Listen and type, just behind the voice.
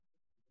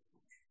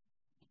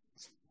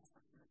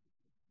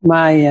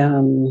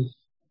my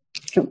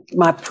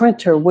my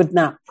printer would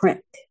not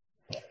print.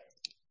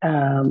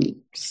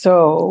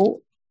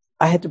 So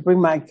I had to bring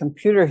my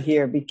computer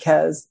here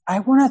because I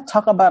want to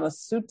talk about a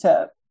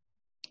sutta.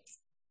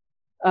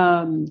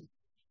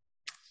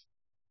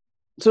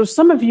 So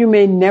some of you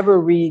may never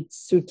read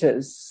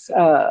suttas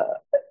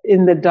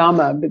in the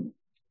Dhamma,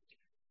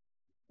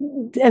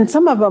 and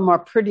some of them are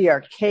pretty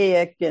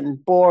archaic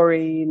and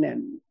boring,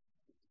 and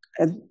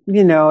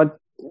you know,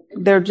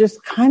 they're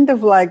just kind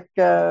of like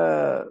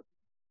I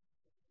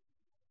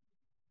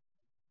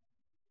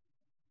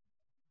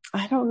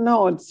don't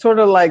know. It's sort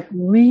of like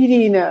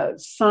reading a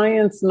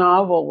science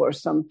novel or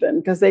something,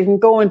 because they can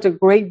go into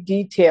great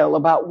detail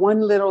about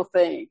one little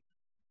thing.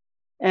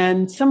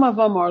 And some of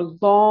them are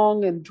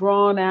long and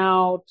drawn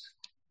out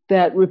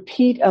that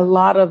repeat a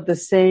lot of the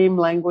same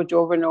language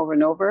over and over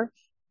and over.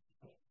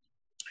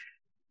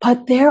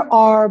 But there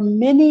are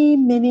many,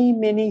 many,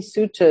 many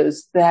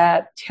suttas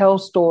that tell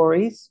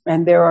stories,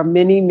 and there are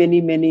many, many,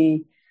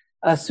 many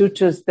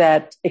suttas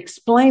that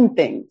explain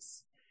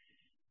things.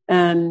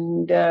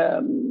 And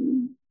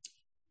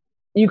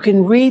you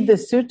can read the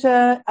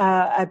sutta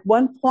at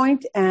one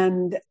point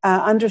and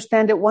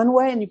understand it one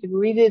way, and you can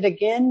read it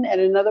again at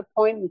another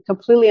point and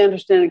completely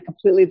understand it a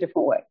completely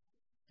different way.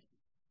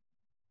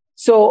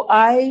 So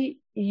I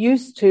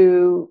used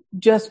to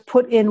just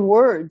put in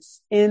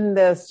words in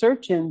the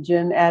search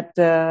engine at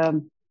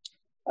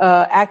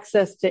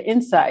Access to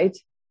Insight,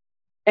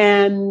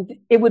 and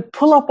it would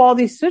pull up all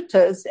these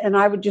suttas, and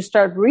I would just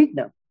start reading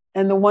them.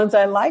 And the ones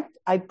I liked,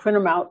 I'd print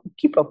them out,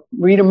 keep them,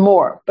 read them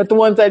more. But the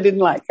ones I didn't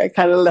like, I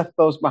kind of left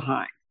those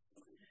behind.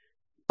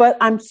 But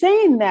I'm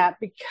saying that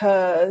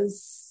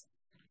because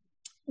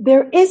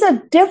there is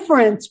a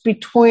difference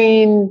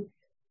between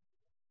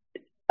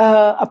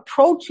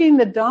approaching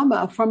the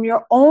Dhamma from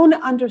your own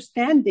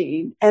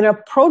understanding and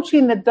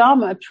approaching the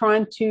Dhamma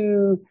trying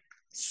to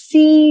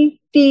see,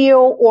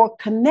 feel, or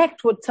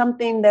connect with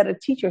something that a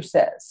teacher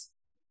says.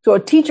 So a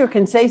teacher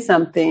can say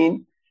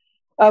something,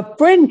 a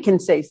friend can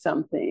say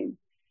something,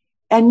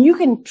 and you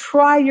can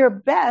try your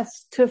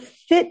best to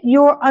fit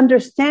your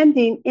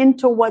understanding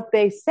into what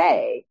they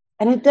say,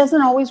 and it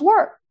doesn't always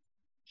work.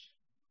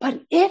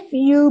 But if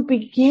you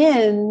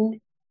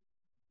begin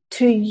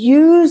to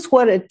use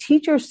what a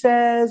teacher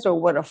says or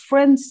what a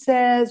friend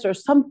says or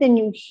something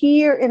you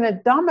hear in a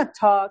Dhamma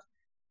talk,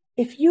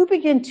 if you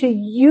begin to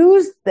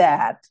use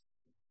that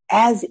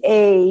as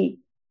a,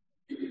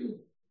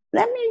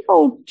 let me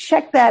go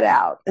check that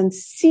out and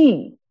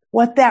see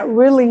what that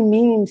really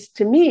means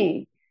to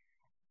me,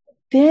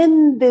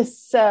 then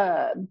this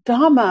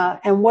Dhamma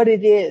and what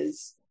it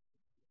is,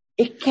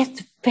 it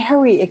gets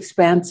very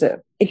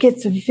expansive. It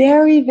gets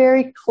very,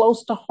 very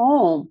close to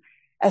home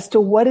as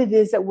to what it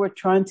is that we're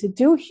trying to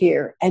do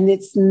here. And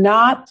it's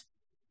not,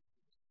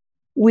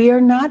 we are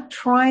not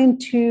trying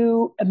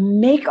to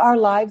make our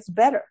lives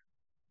better.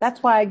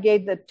 That's why I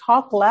gave the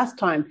talk last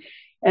time.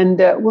 And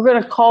we're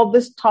going to call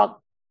this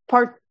talk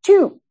part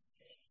 2.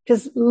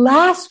 Because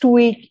last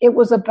week it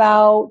was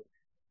about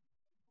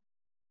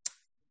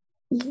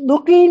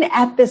looking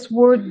at this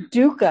word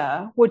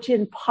dukkha, which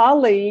in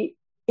Pali,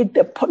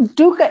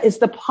 dukkha is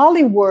the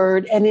Pali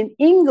word, and in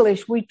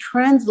English we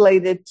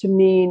translate it to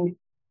mean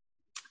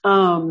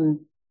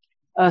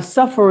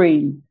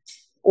suffering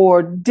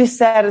or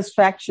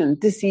dissatisfaction,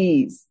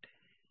 dis-ease.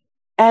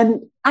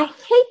 And I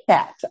hate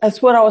that.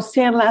 That's what I was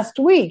saying last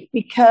week,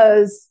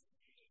 because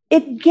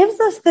it gives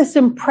us this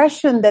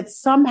impression that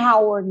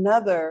somehow or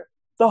another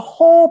the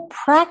whole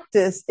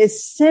practice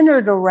is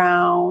centered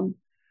around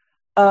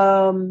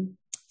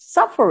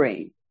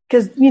suffering.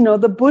 Because, you know,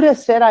 the Buddha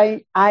said,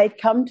 I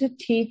come to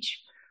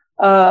teach,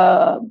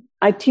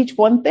 I teach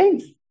one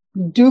thing,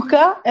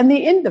 dukkha and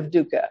the end of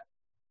dukkha.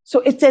 So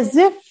it's as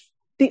if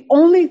the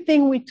only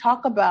thing we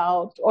talk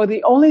about or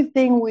the only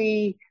thing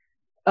we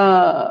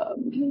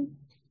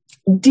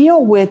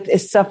deal with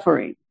is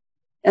suffering.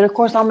 And of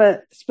course, I'm going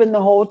to spend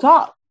the whole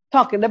talk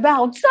talking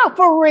about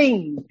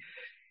suffering.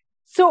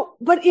 So,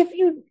 but if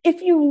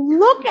you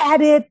look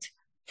at it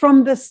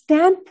from the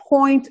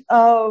standpoint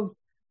of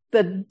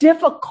the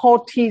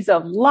difficulties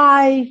of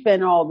life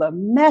and all the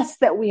mess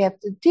that we have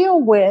to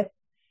deal with,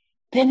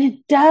 then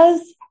it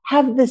does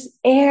have this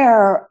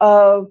air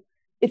of,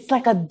 it's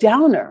like a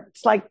downer.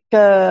 It's like,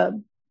 I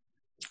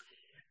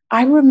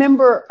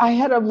remember I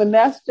had a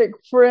monastic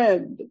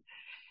friend.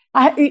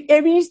 I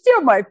mean, he's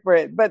still my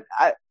friend, but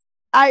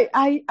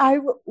I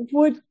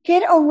would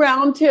get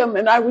around him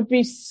and I would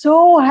be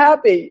so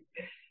happy,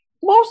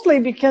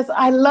 mostly because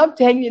I loved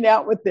hanging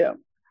out with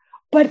him.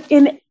 But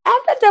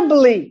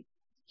inevitably,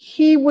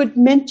 he would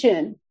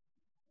mention,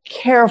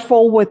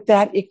 careful with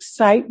that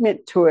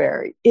excitement,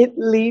 Tueri. It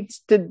leads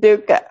to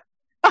dukkha.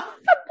 I'm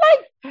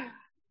like,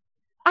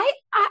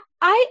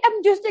 I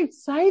am just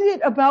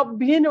excited about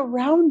being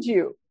around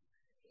you.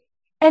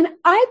 And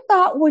I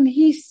thought when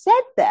he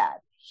said that,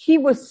 he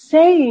was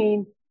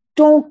saying,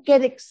 don't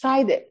get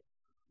excited.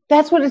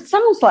 That's what it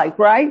sounds like,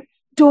 right?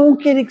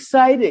 Don't get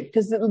excited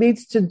because it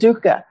leads to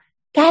dukkha.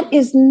 That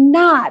is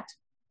not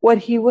what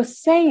he was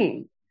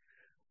saying.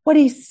 What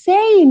he's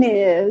saying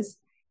is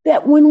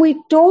that when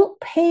we don't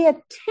pay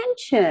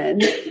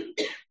attention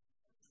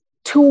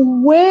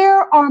to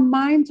where our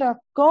minds are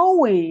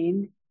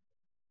going,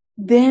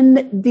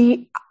 then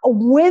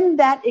when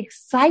that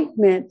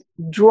excitement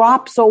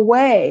drops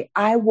away,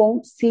 I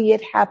won't see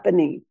it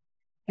happening.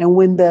 And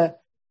when the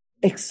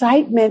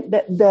excitement,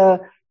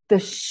 the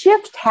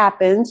shift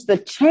happens, the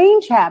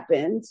change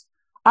happens,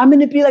 I'm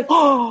going to be like,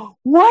 oh,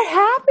 what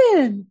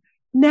happened?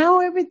 Now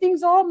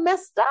everything's all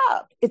messed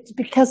up. It's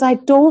because I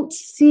don't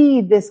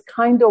see this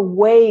kind of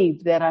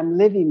wave that I'm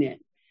living in.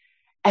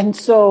 And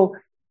so,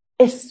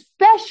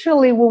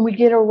 especially when we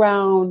get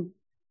around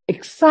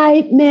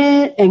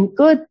excitement and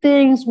good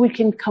things, we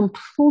can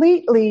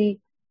completely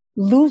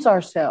lose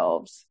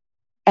ourselves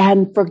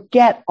and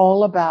forget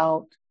all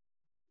about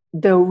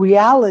the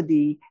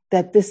reality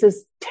that this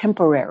is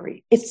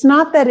temporary. It's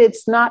not that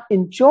it's not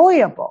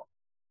enjoyable.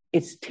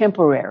 It's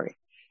temporary.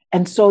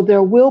 And so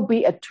there will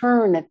be a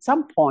turn at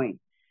some point,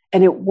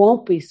 and it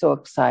won't be so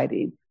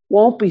exciting,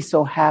 won't be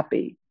so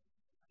happy.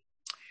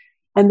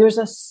 And there's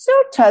a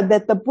sutta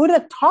that the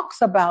Buddha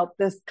talks about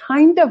this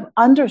kind of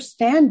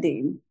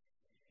understanding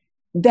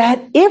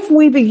that if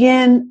we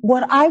begin,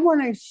 what I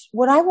want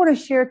to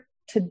share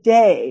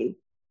today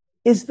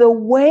is the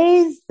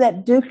ways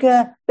that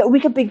we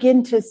can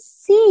begin to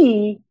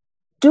see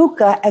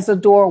dukkha as a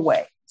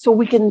doorway. So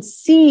we can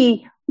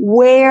see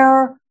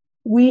where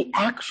we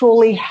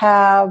actually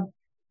have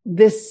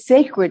this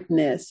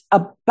sacredness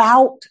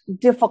about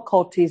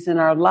difficulties in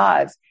our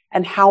lives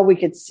and how we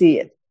could see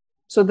it.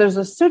 So there's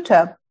a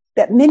sutta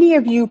that many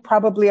of you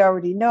probably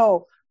already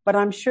know, but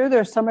I'm sure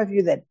there's some of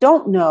you that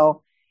don't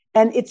know.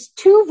 And it's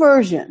two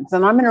versions,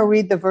 and I'm going to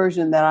read the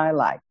version that I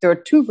like. There are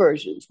two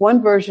versions.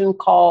 One version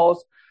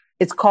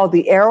it's called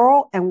the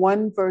arrow, and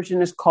one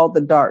version is called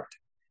the dart.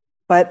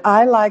 But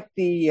I like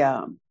the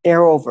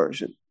arrow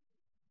version.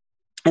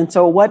 And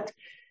so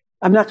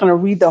I'm not going to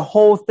read the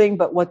whole thing,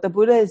 but what the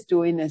Buddha is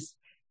doing is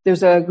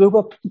there's a group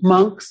of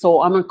monks,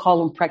 so I'm going to call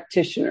them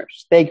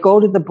practitioners. They go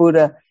to the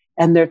Buddha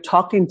and they're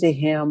talking to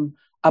him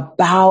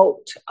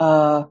about,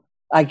 I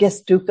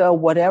guess, dukkha,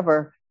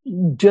 whatever,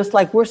 just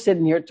like we're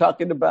sitting here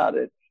talking about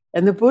it.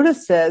 And the Buddha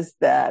says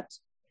that,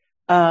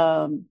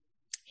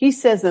 he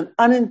says an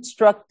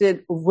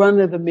uninstructed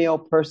run-of-the-mill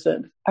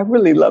person. I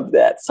really love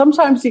that.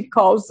 Sometimes he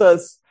calls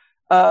us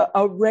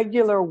a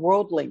regular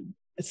worldling.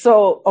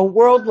 So a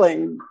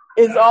worldling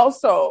is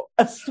also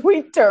a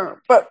sweet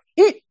term, but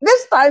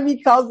this time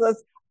he calls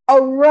us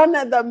a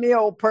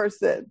run-of-the-mill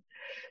person.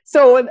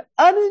 So an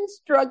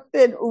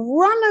uninstructed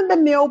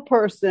run-of-the-mill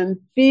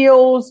person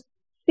feels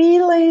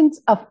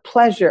feelings of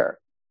pleasure,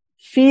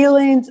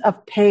 feelings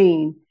of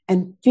pain,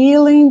 and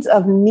feelings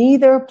of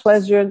neither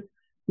pleasure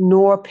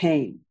nor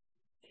pain.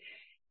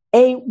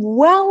 A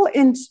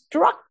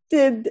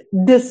well-instructed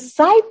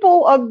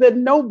disciple of the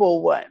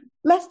Noble One,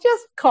 let's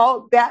just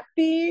call that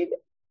being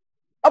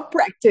a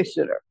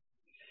practitioner.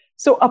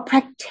 So a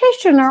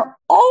practitioner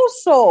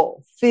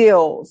also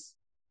feels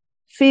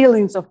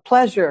feelings of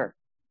pleasure,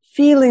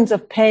 feelings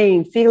of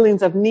pain,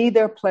 feelings of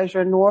neither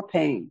pleasure nor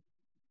pain.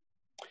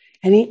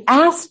 And he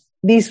asked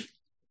these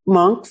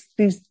monks,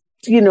 these,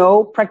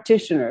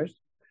 practitioners,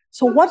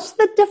 so what's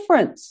the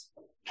difference?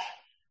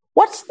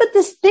 What's the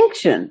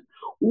distinction?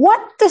 What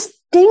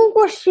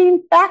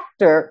distinguishing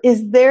factor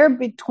is there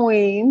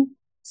between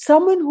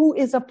someone who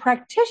is a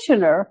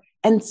practitioner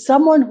and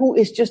someone who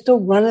is just a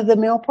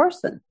run-of-the-mill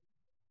person?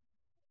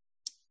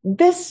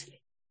 This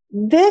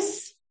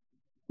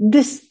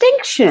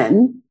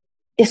distinction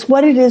is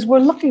what it is we're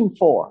looking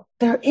for.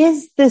 There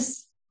is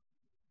this,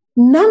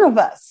 none of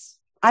us,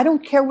 I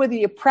don't care whether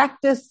you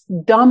practice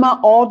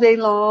Dhamma all day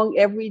long,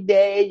 every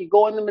day, you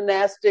go in the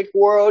monastic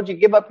world, you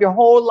give up your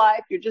whole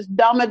life, you're just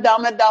Dhamma,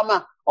 Dhamma,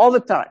 Dhamma all the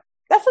time.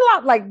 That's a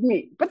lot like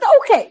me, but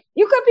okay,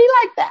 you could be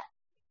like that.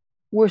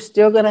 We're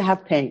still going to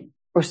have pain.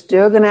 We're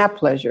still going to have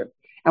pleasure,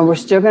 and we're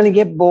still going to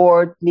get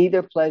bored,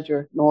 neither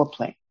pleasure nor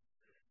pain.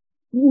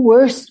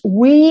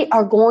 We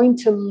are going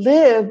to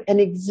live and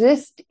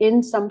exist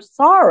in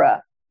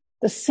samsara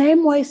the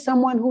same way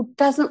someone who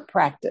doesn't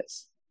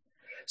practice.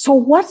 So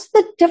what's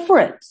the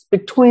difference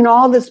between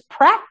all this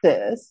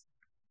practice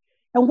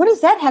and what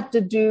does that have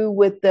to do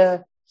with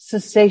the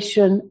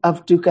cessation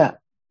of dukkha?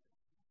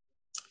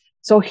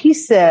 So he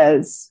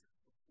says,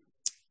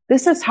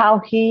 this is how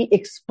he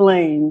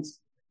explains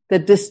the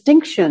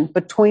distinction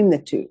between the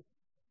two.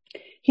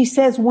 He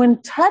says,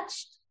 when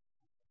touched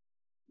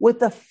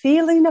with a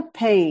feeling of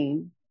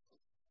pain,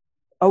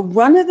 a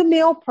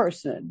run-of-the-mill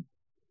person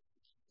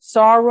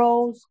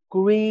sorrows,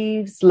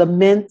 grieves,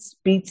 laments,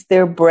 beats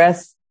their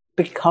breast,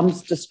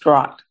 becomes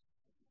distraught.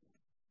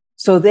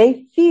 So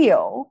they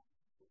feel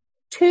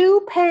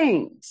two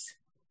pains,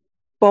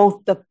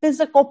 both the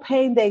physical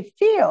pain they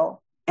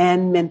feel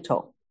and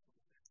mental.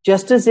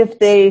 Just as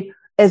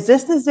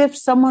if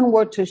someone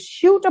were to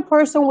shoot a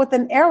person with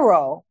an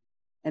arrow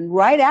and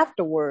right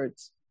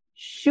afterwards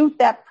shoot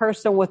that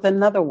person with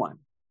another one,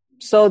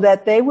 so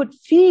that they would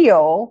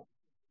feel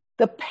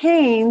the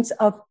pains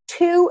of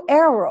two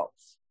arrows.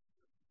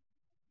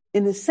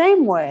 In the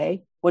same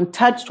way, when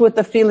touched with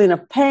the feeling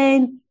of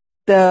pain,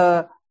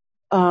 the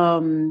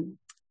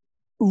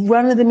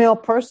run-of-the-mill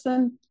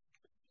person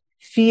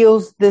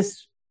feels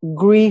this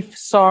grief,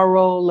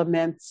 sorrow,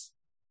 laments,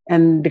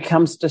 and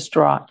becomes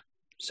distraught.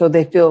 So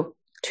they feel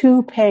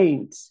two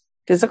pains,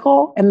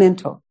 physical and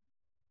mental.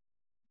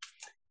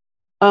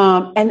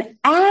 And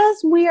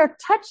as we are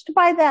touched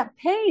by that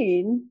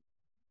pain,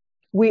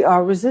 we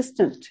are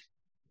resistant.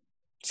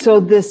 So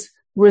this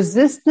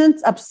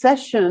resistance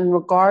obsession in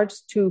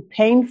regards to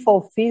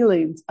painful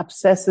feelings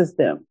obsesses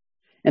them.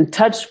 And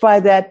touched by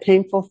that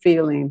painful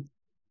feeling,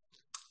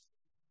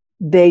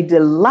 they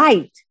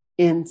delight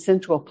in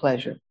sensual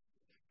pleasure.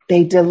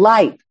 They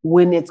delight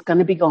when it's going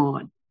to be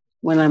gone,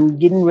 when I'm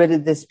getting rid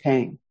of this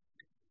pain.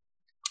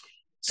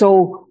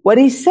 So what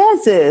he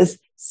says is,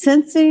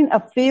 sensing a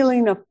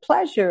feeling of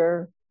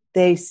pleasure,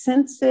 they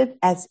sense it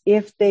as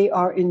if they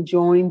are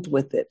enjoined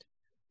with it.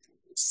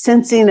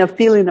 Sensing a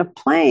feeling of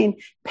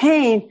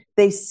pain,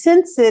 they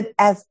sense it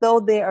as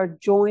though they are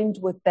joined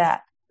with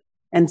that.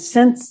 And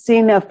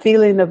sensing a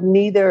feeling of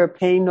neither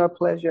pain nor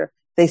pleasure,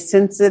 they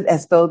sense it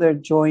as though they're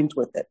joined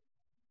with it.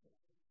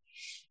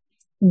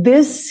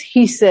 This,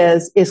 he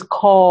says, is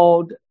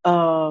called,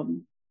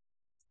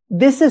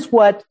 this is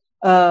what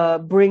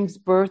brings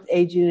birth,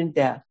 aging, and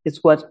death.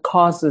 It's what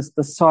causes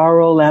the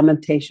sorrow,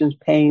 lamentations,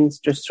 pains,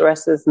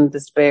 distresses, and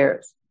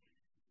despairs.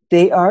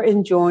 They are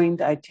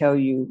enjoined, I tell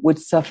you, with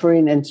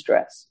suffering and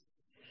stress.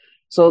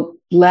 So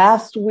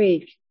last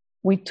week,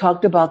 we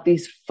talked about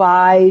these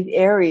 5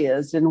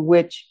 areas in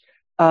which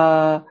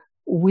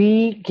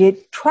we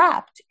get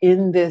trapped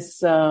in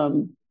this.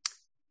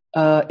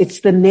 It's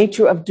the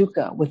nature of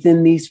dukkha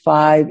within these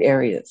 5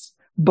 areas.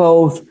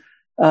 Both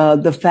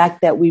the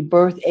fact that we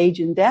birth, age,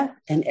 and death,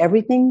 and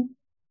everything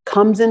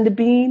comes into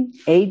being,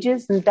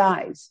 ages, and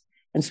dies,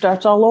 and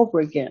starts all over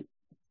again.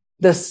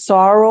 The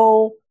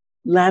sorrow,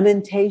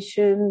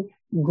 lamentation,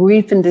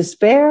 grief, and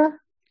despair,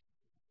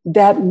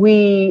 that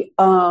we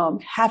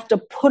have to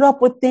put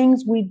up with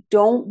things we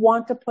don't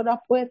want to put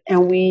up with,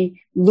 and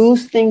we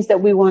lose things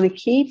that we want to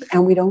keep,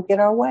 and we don't get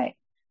our way.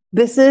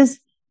 This is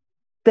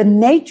the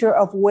nature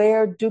of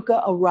where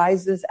dukkha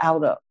arises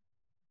out of.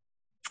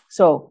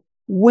 So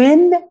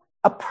when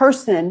a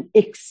person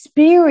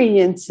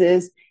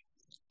experiences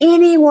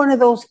any one of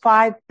those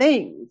 5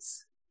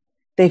 things,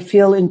 they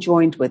feel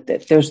enjoined with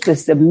it. There's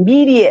this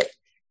immediate,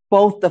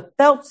 both the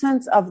felt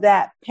sense of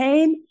that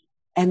pain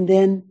and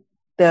then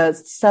the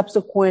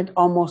subsequent,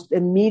 almost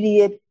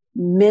immediate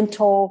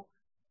mental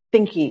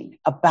thinking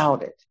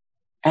about it.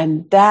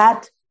 And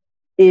that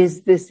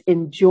is this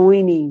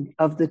enjoining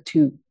of the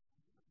two.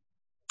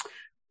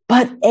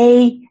 But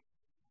a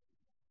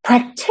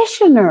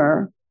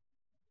practitioner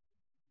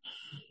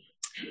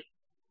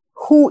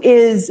who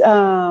is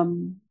a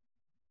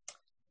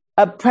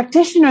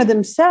practitioner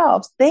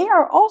themselves, they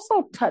are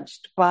also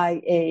touched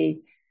by a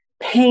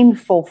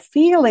painful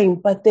feeling,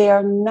 but they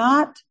are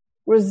not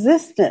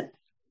resistant.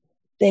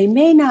 They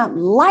may not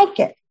like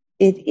it.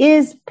 It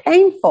is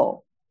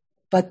painful,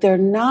 but they're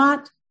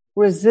not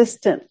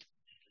resistant.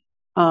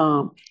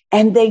 And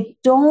they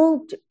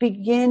don't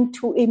begin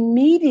to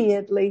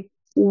immediately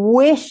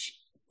wish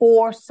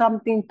for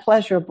something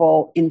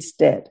pleasurable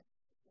instead.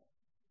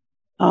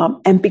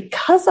 And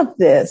because of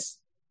this,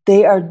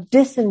 they are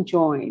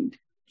disenjoined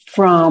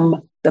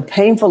from the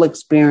painful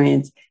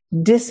experience,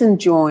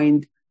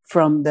 disenjoined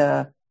from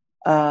the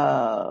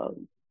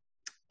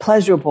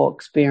pleasurable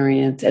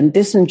experience, and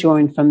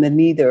disenjoined from the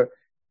neither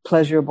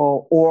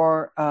pleasurable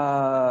or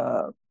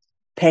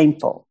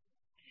painful.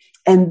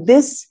 And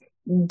this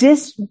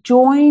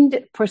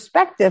disjoined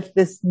perspective,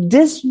 this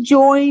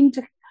disjoined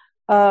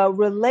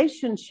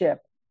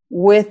relationship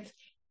with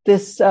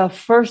this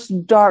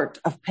first dart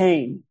of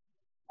pain,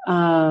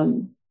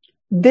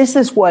 this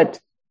is what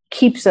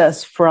keeps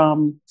us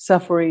from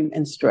suffering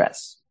and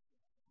stress.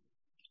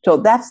 So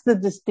that's the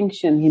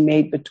distinction he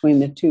made between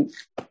the two.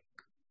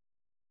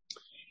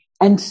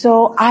 And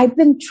so I've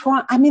been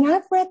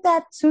I've read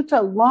that sutta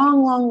a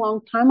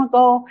long time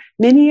ago.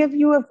 Many of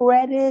you have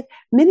read it.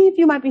 Many of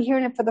you might be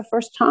hearing it for the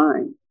first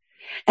time.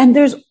 And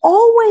there's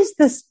always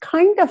this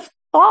kind of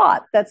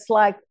thought that's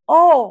like,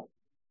 oh,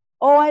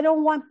 I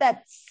don't want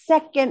that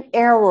second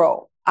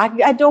arrow.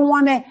 I don't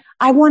want to,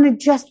 I want to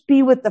just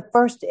be with the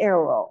first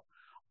arrow.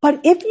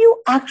 But if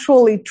you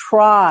actually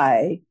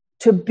try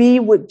to be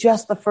with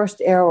just the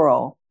first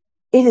arrow,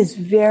 it is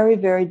very,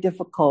 very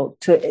difficult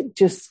to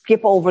just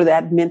skip over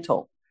that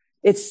mental.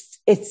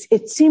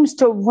 It seems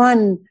to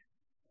run,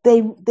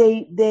 they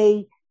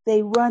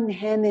run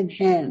hand in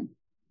hand.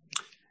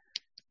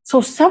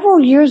 So several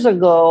years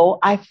ago,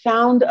 I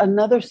found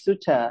another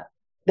sutta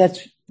that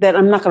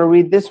I'm not going to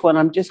read this one.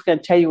 I'm just going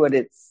to tell you what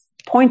it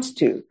points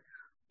to.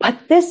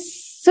 But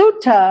this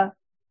sutta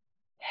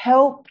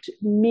helped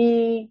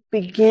me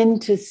begin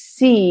to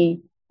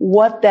see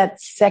what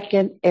that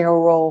second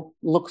arrow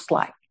looks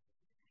like.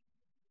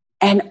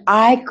 And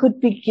I could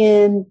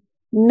begin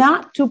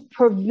not to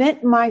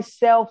prevent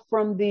myself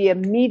from the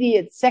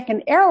immediate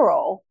second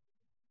arrow,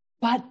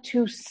 but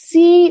to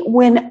see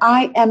when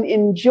I am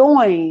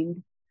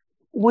enjoined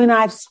when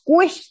I've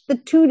squished the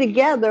two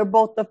together,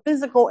 both the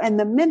physical and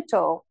the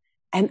mental,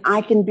 and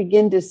I can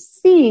begin to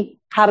see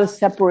how to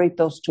separate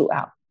those two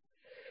out.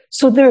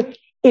 So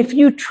if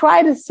you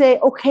try to say,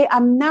 okay,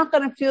 I'm not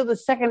going to feel the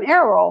second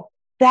arrow,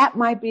 that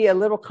might be a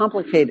little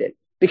complicated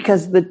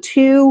because the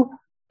two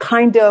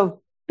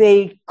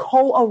they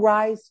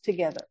co-arise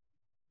together.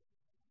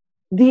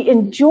 The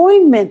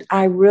enjoyment,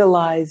 I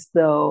realize,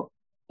 though,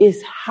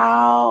 is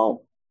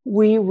how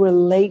we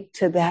relate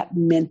to that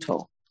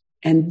mental.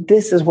 And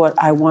this is what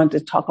I want to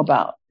talk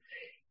about.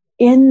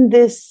 In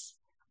this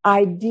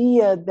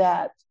idea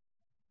that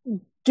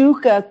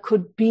dukkha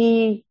could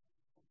be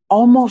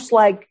almost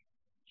like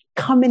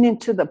coming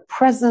into the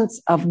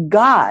presence of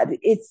God.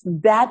 It's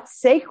that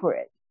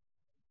sacred.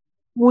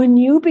 When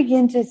you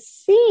begin to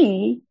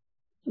see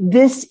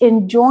this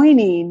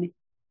enjoining,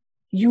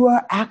 you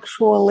are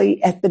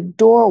actually at the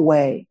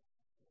doorway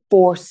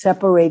for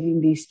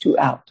separating these two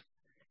out.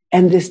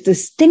 And this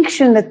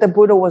distinction that the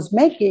Buddha was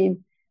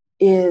making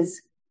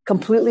is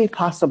completely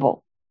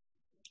possible.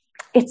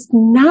 It's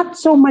not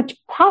so much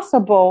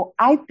possible,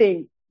 I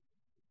think,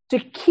 to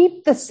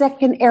keep the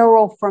second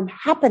arrow from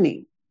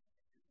happening,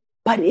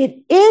 but it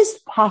is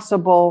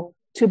possible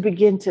to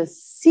begin to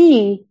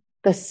see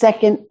the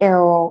second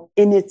arrow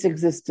in its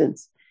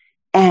existence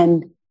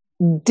and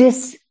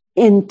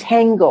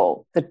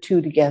disentangle the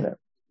two together.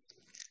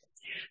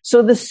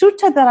 So the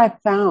sutta that I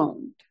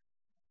found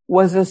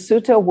was a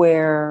sutta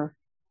where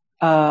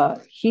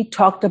he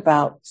talked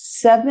about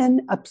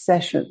 7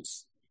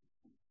 obsessions.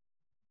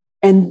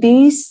 And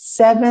these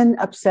 7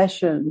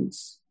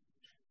 obsessions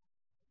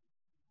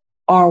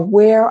are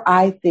where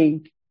I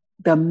think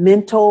the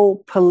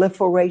mental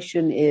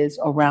proliferation is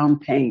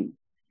around pain.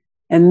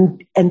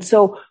 And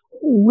so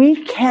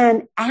we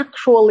can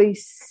actually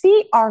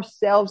see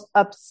ourselves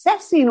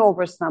obsessing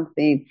over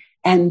something.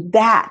 And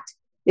that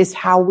is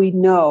how we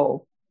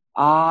know,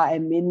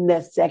 I'm in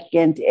the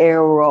second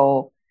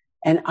arrow,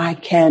 and I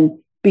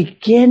can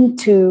begin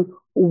to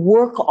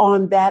work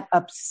on that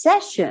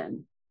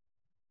obsession.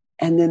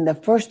 And then the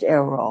first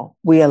arrow,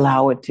 we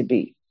allow it to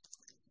be.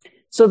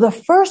 So the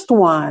first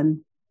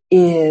one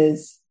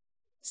is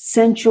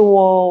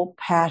sensual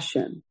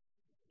passion.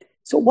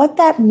 So what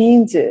that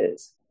means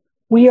is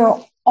we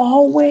are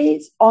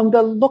always on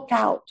the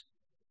lookout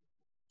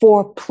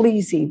for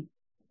pleasing.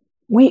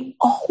 We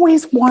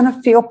always want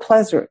to feel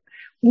pleasure.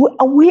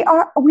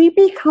 We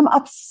become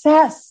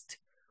obsessed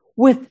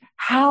with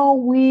how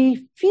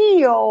we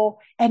feel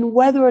and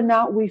whether or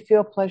not we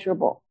feel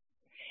pleasurable.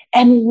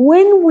 And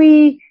when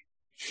we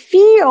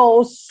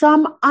feel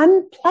some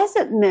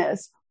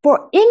unpleasantness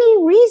for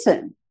any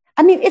reason,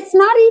 I mean, it's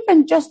not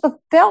even just the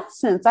felt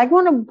sense. I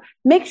want to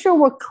make sure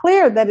we're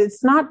clear that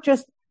it's not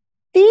just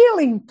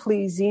feeling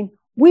pleasing.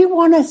 We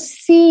want to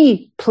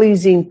see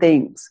pleasing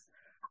things.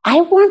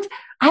 I want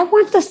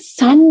the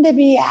sun to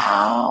be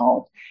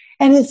out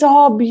and it's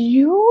all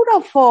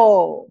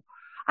beautiful.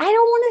 I don't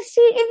want to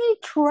see any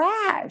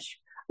trash.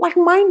 Like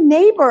my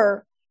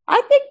neighbor,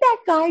 I think that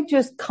guy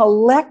just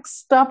collects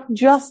stuff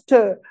just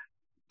to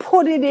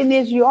put it in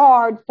his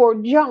yard for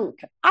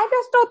junk. I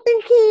just don't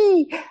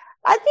think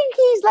I think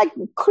he's like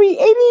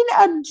creating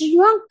a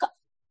junk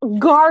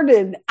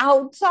garden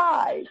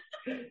outside.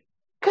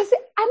 Cause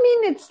I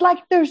mean, it's like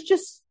there's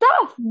just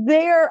stuff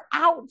there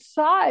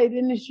outside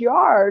in his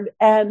yard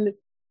and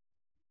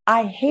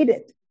I hate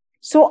it.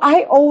 So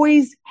I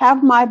always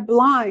have my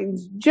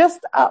blinds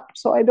just up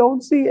so I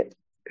don't see it.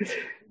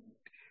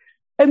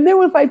 And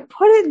then if I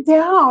put it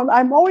down,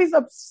 I'm always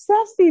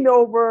obsessing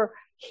over,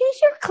 he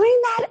should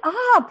clean that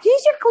up. He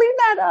should clean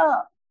that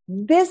up.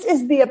 This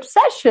is the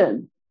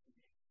obsession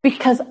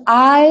because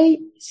I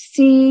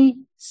see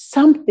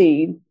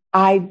something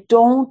I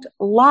don't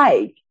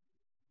like.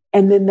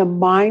 And then the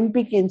mind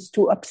begins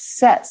to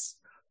obsess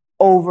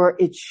over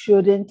it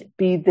shouldn't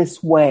be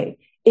this way.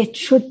 It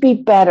should be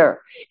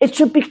better. It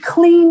should be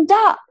cleaned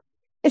up.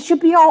 It should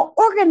be all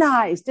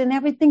organized and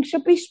everything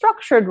should be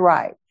structured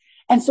right.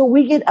 And so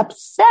we get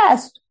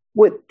obsessed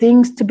with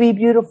things to be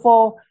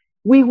beautiful.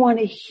 We want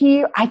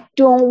to I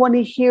don't want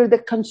to hear the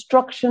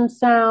construction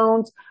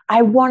sounds.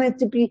 I want it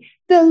to be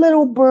the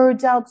little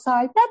birds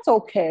outside. That's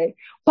okay.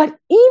 But even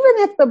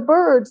if the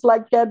birds,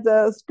 like at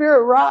the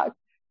Spirit Rock,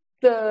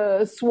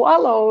 the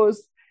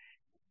swallows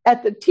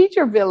at the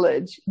teacher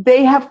village,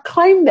 they have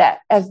claimed that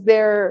as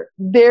their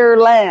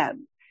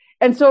land.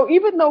 And so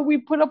even though we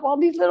put up all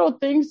these little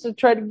things to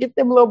try to get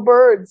them little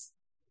birds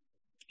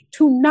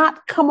to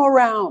not come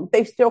around,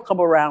 they still come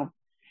around.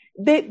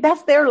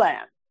 That's their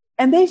land.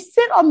 And they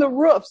sit on the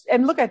roofs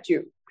and look at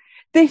you.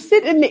 They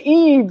sit in the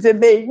eaves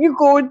and you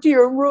go into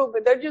your room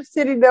and they're just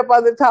sitting up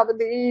on the top of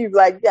the eaves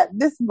like, yeah,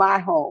 this is my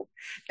home.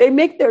 They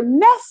make their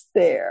nest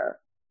there.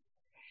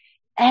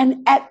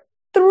 And at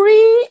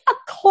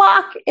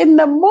 3:00 in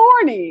the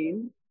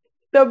morning,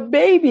 the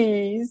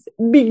babies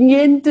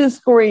begin to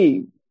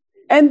scream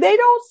and they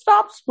don't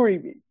stop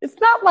screaming. It's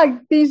not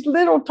like these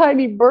little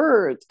tiny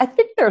birds. I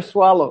think they're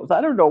swallows.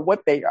 I don't know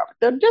what they are.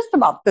 They're just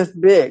about this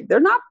big. They're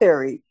not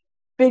very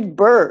big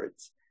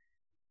birds,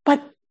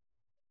 but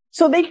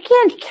So they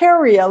can't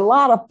carry a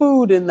lot of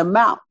food in the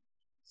mouth.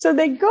 So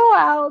they go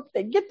out,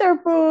 they get their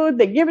food,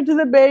 they give it to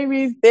the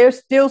babies. They're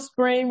still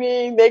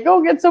screaming. They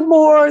go get some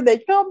more. They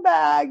come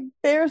back.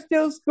 They're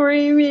still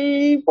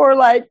screaming for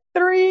like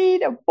 3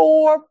 to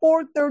 4,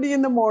 4:30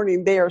 in the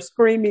morning. They are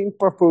screaming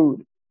for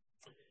food.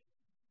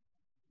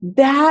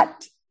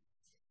 That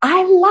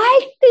I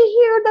like to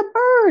hear the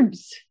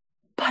birds,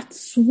 but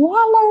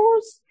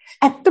swallows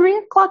at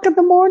 3:00 in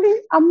the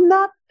morning, I'm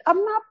not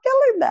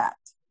feeling that.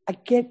 I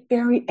get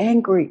very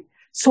angry.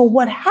 So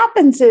what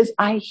happens is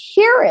I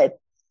hear it,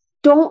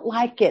 don't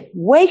like it,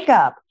 wake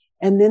up.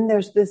 And then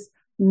there's this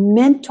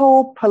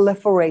mental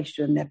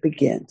proliferation that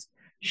begins.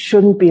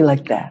 Shouldn't be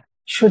like that.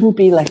 Shouldn't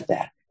be like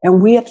that.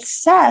 And we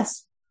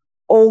obsess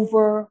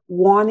over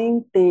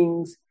wanting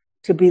things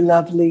to be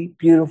lovely,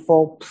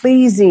 beautiful,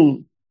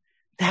 pleasing.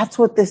 That's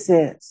what this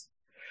is.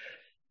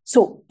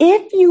 So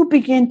if you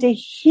begin to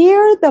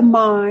hear the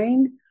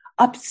mind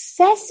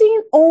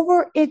obsessing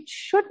over it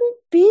shouldn't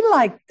be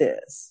like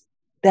this,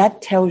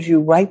 that tells you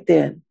right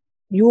then,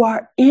 you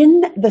are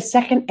in the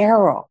second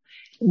arrow.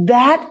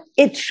 That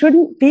it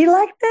shouldn't be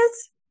like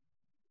this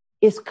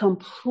is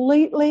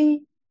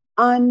completely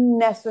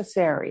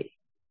unnecessary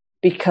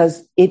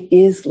because it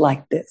is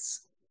like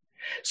this.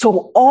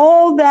 So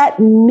all that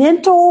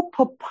mental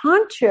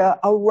papancha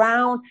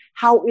around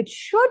how it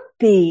should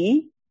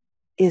be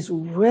is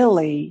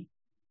really,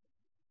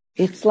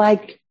 it's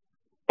like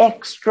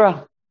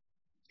extra.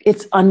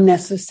 It's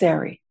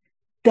unnecessary.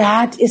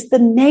 That is the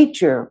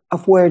nature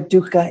of where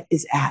dukkha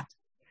is at.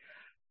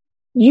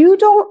 You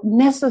don't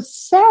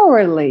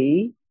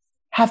necessarily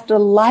have to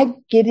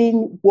like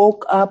getting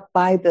woke up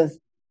by the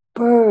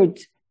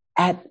birds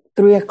at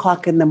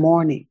 3:00 in the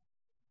morning.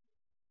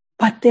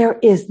 But there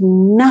is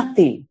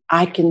nothing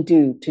I can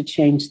do to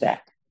change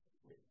that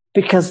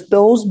because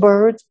those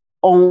birds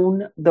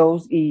own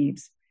those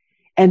eaves.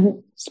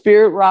 And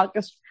Spirit Rock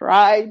has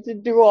tried to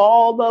do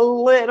all the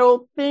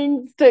little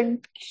things to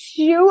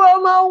shoo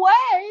them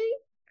away.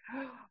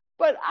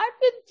 But I've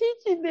been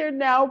teaching there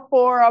now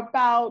for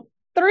about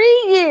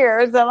 3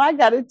 years. And I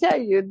got to tell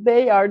you,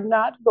 they are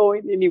not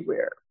going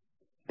anywhere.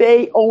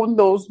 They own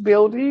those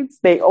buildings.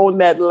 They own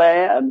that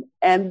land.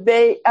 And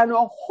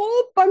a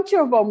whole bunch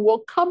of them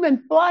will come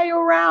and fly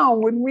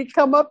around when we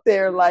come up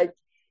there like,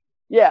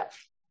 yeah,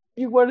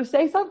 you want to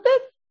say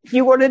something?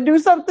 You want to do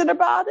something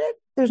about it?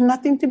 There's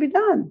nothing to be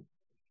done.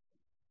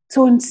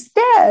 So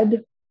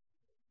instead,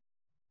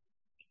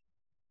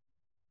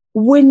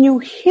 when you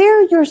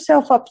hear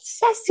yourself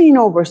obsessing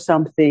over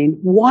something,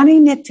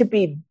 wanting it to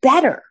be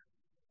better,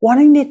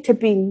 wanting it to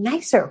be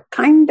nicer,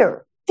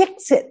 kinder,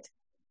 fix it,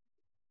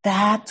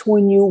 that's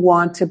when you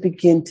want to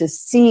begin to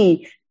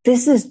see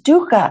this is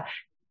dukkha.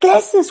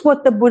 This is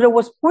what the Buddha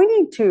was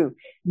pointing to.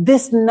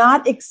 This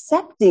not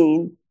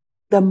accepting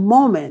the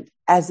moment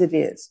as it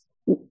is,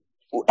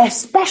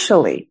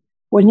 especially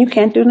when you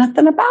can't do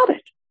nothing about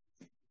it.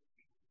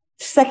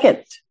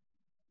 Second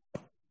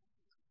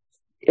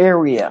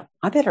area,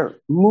 I better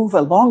move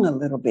along a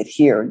little bit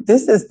here.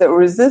 This is the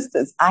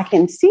resistance. I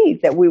can see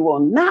that we will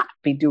not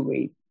be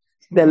doing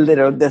the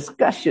little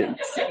discussions.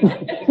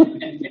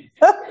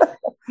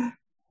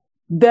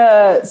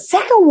 The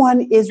second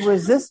one is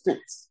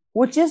resistance,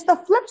 which is the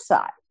flip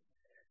side.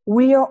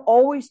 We are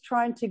always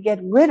trying to get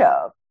rid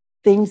of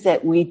things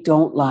that we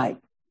don't like.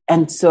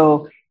 And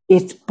so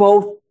it's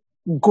both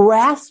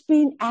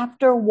grasping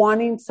after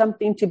wanting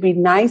something to be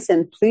nice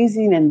and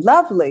pleasing and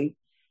lovely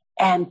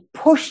and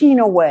pushing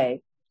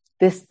away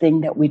this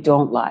thing that we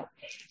don't like.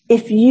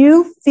 If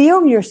you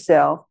feel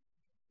yourself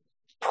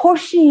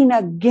pushing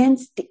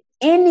against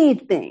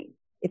anything,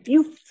 if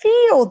you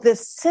feel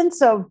this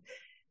sense of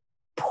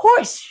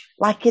push,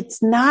 like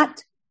it's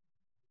not,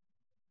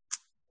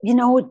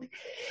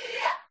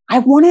 I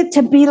want it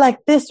to be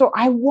like this, or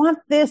I want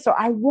this, or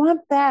I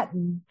want that,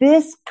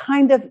 this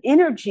kind of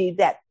energy,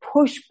 that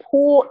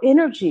push-pull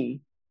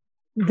energy,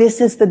 this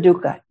is the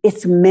dukkha.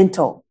 It's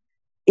mental.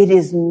 It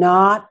is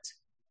not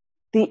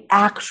the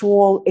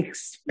actual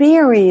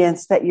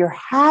experience that you're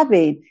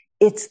having.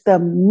 It's the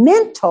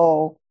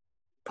mental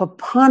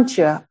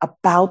papancha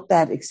about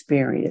that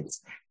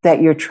experience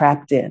that you're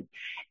trapped in.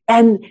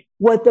 And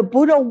what the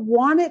Buddha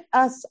wanted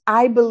us,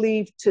 I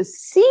believe, to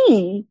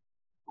see,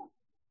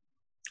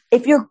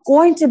 if you're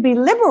going to be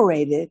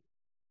liberated,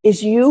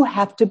 is you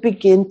have to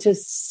begin to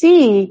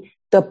see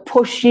the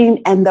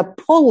pushing and the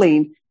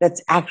pulling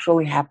that's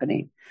actually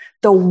happening.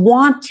 The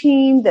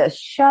wanting, the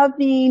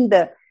shoving,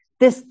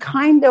 this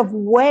kind of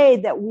way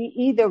that we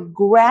either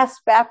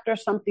grasp after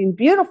something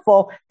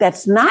beautiful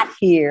that's not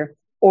here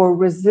or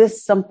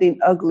resist something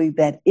ugly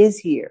that is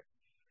here.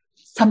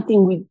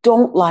 Something we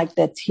don't like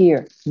that's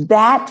here.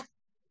 That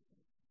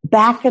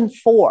back and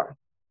forth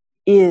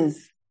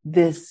is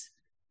this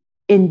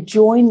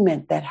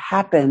enjoyment that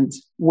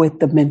happens with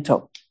the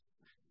mental.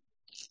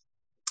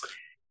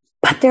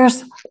 But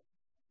there's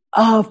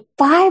 5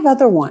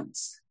 other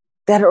ones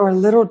that are a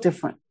little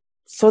different.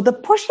 So the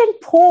push and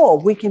pull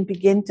we can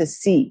begin to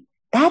see.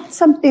 That's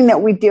something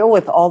that we deal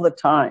with all the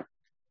time.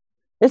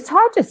 It's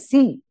hard to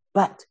see,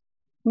 but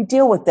We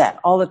deal with that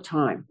all the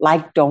time.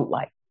 Like, don't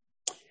like.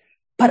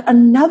 But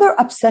another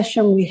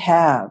obsession we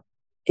have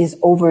is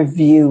over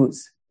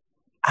views,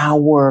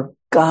 our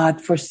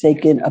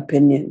God-forsaken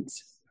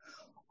opinions.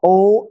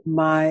 Oh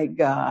my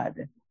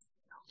God.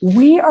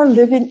 We are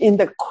living in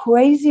the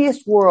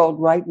craziest world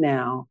right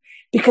now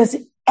because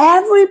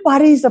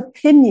everybody's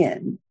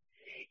opinion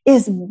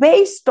is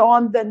based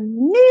on the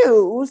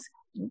news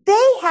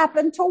they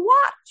happen to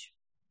watch.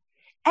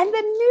 And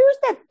the news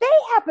that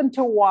they happen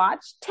to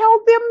watch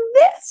tell them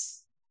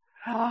this.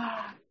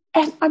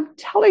 And I'm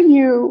telling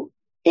you,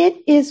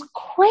 it is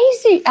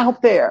crazy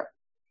out there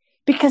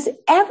because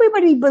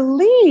everybody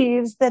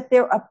believes that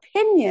their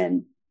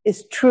opinion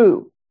is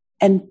true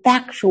and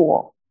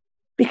factual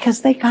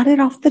because they got it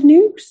off the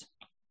news.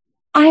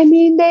 I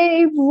mean,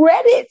 they've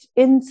read it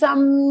in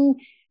some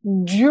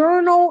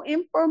journal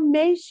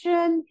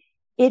information.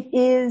 It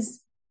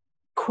is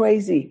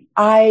crazy.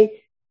 I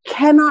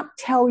cannot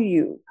tell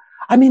you.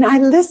 I mean, I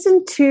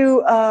listened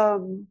to,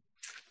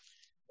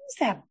 who's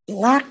that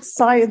black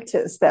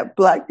scientist, that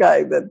black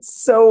guy that's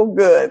so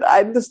good.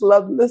 I just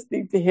love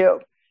listening to him.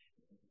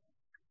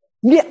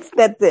 Yes,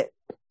 that's it.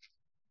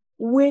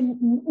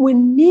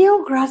 When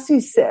Neil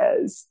Gracie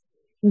says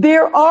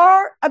there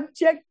are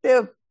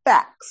objective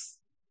facts,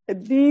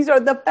 and these are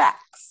the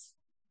facts,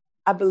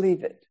 I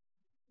believe it.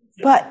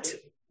 But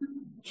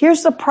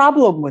here's the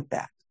problem with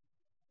that.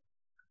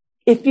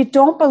 If you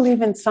don't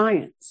believe in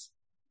science,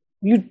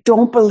 you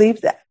don't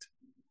believe that.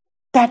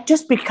 That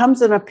just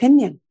becomes an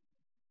opinion.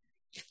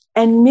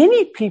 And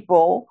many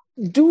people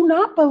do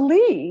not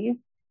believe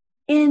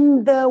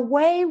in the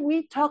way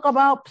we talk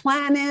about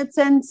planets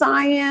and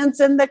science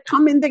and the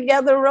coming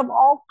together of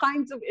all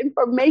kinds of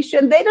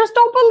information. They just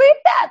don't believe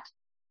that.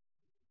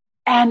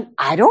 And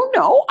I don't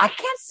know. I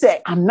can't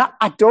say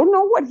I don't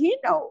know what he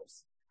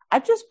knows. I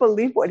just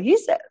believe what he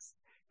says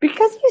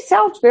because he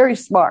sounds very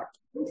smart.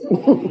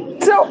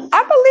 So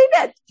I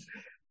believe it.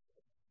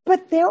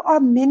 But there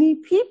are many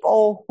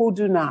people who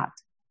do not.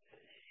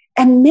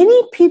 And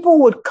many people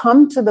would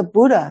come to the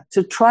Buddha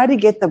to try to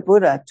get the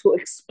Buddha to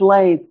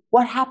explain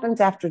what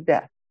happens after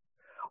death.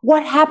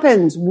 What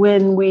happens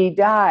when we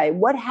die?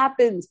 What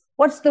happens?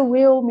 What's the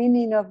real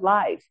meaning of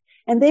life?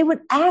 And they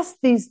would ask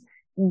these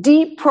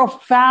deep,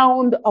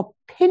 profound,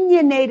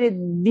 opinionated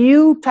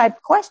view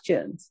type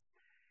questions.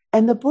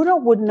 And the Buddha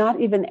would not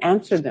even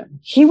answer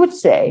them. He would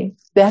say,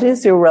 that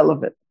is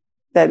irrelevant.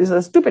 That is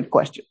a stupid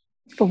question.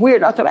 We're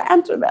not going to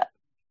answer that.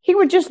 He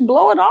would just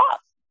blow it off.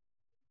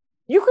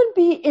 You could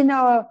be in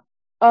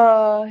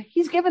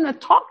he's given a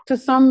talk to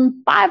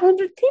some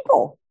 500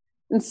 people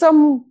and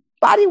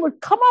somebody would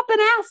come up and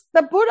ask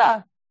the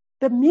Buddha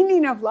the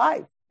meaning of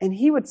life. And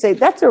he would say,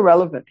 that's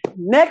irrelevant.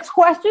 Next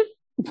question.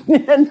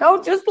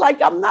 No, just like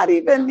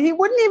he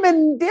wouldn't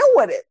even deal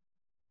with it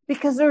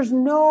because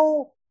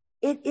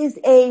it is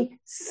a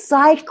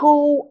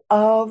cycle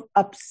of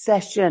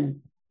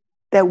obsession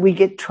that we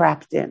get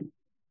trapped in.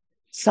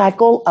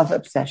 Cycle of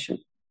obsession.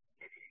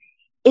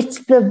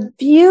 It's the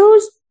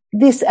views,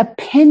 this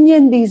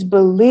opinion, these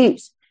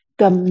beliefs,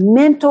 the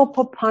mental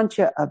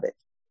papancha of it.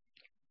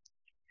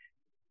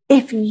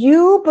 If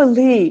you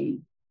believe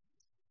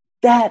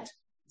that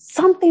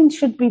something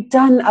should be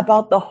done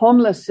about the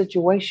homeless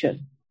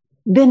situation,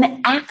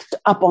 then act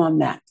upon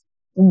that.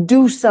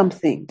 Do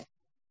something.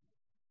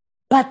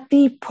 But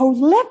the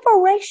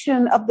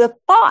proliferation of the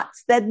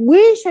thoughts that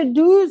we should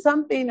do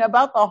something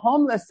about the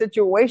homeless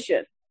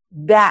situation,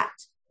 that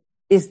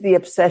is the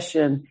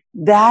obsession.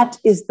 That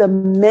is the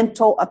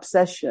mental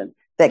obsession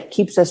that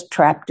keeps us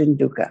trapped in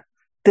dukkha.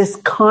 This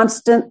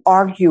constant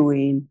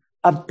arguing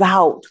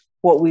about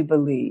what we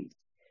believe.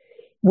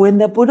 When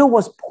the Buddha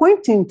was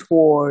pointing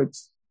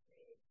towards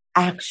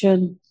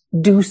action,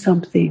 do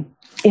something.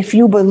 If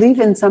you believe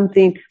in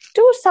something,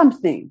 do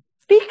something.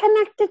 Be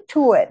connected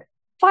to it.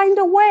 Find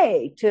a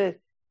way to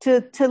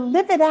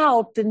live it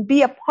out and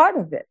be a part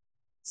of it.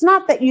 It's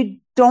not that you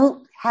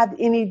don't have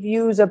any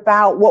views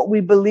about what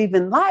we believe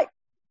in life,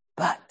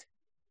 but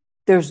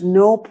there's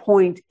no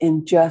point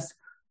in just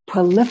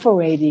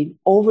proliferating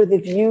over the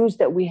views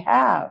that we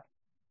have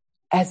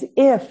as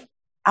if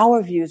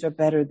our views are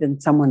better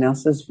than someone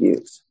else's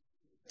views.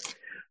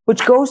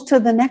 Which goes to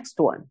the next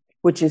one,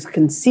 which is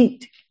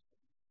conceit.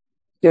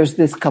 There's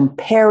this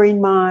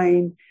comparing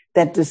mind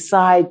that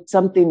decides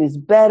something is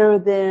better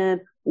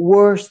than,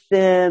 worse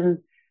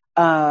than,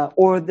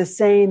 or the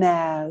same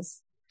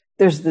as.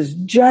 There's this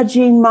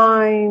judging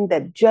mind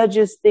that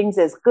judges things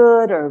as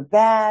good or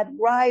bad,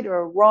 right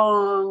or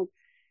wrong.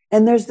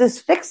 And there's this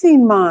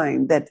fixing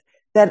mind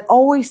that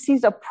always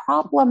sees a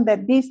problem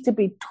that needs to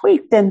be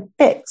tweaked and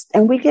fixed.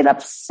 And we get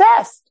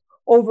obsessed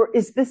over,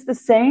 is this the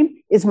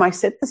same? Is my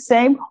sit the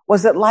same?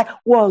 Was it like,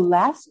 well,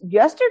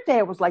 yesterday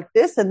it was like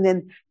this. And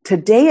then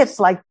today it's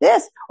like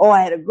this. Oh,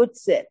 I had a good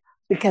sit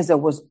because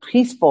it was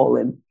peaceful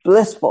and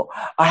blissful.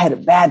 I had a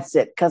bad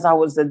sit because I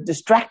was a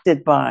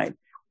distracted mind.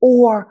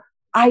 Or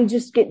I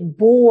just get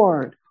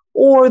bored.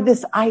 Or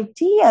this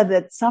idea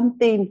that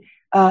something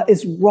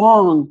is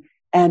wrong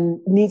and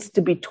needs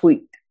to be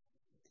tweaked.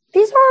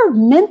 These are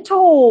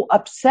mental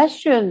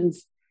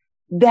obsessions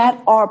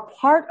that are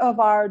part of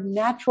our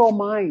natural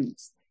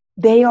minds.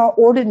 They are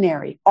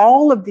ordinary.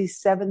 All of these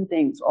 7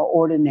 things are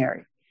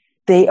ordinary.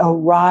 They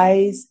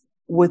arise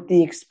with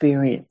the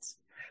experience.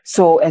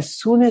 So as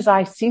soon as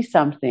I see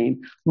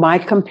something, my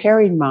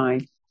comparing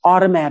mind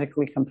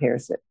automatically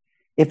compares it.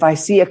 If I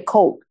see a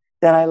coat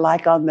that I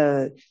like on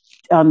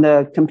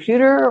the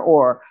computer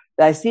or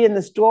that I see in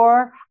the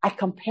store, I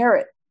compare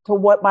it to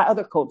what my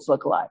other coats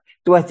look like.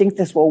 Do I think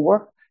this will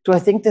work? Do I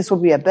think this will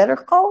be a better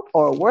coat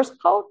or a worse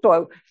coat?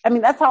 I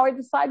mean, that's how I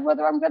decide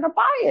whether I'm going to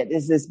buy it.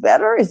 Is this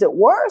better? Is it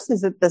worse?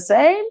 Is it the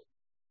same?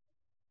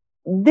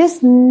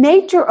 This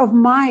nature of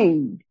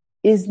mind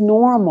is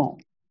normal.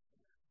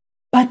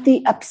 But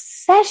the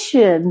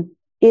obsession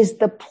is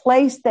the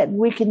place that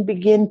we can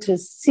begin to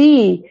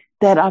see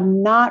that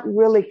I'm not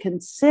really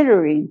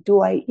considering,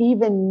 do I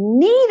even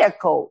need a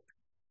coat?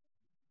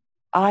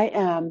 I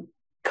am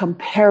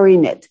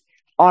comparing it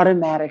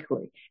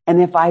automatically.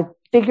 And if I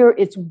figure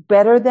it's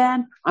better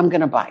than, I'm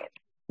going to buy it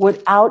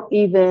without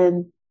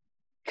even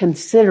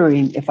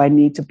considering if I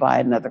need to buy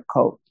another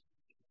coat.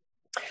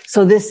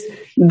 So this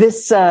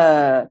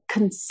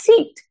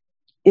conceit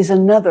is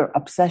another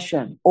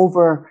obsession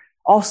over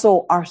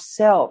also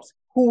ourselves,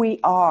 who we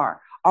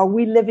are. Are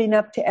we living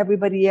up to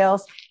everybody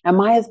else? Am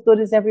I as good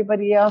as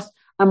everybody else?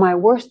 Am I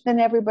worse than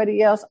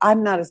everybody else?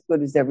 I'm not as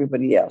good as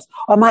everybody else.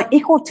 Am I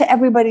equal to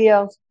everybody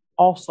else?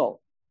 Also,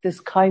 this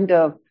kind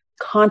of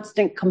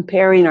constant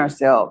comparing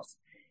ourselves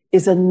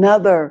is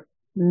another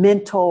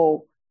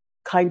mental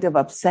kind of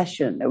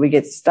obsession that we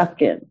get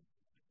stuck in.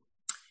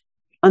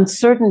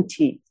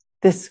 Uncertainty,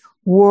 this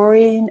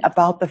worrying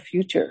about the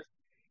future.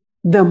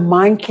 The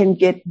mind can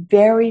get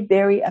very,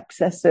 very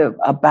obsessive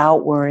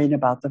about worrying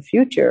about the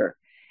future,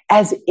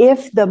 as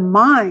if the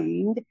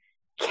mind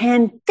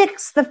can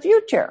fix the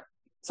future.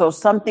 So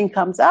something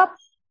comes up,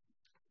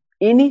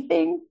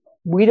 anything,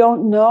 we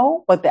don't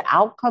know what the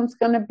outcome's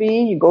going to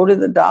be. You go to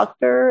the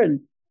doctor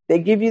and they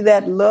give you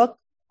that look.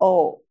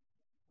 Oh,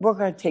 we're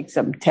going to take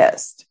some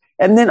tests.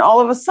 And then all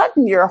of a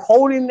sudden you're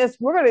holding this,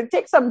 we're going to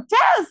take some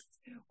tests.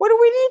 What do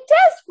we need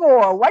tests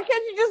for? Why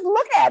can't you just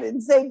look at it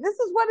and say, this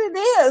is what it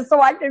is, so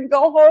I can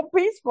go home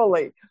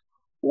peacefully?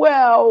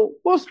 Well,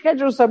 we'll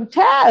schedule some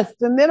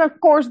tests. And then,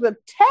 of course, the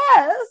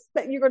tests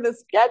that you're going to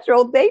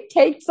schedule, they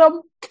take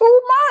some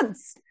 2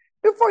 months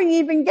before you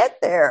even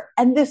get there.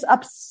 And this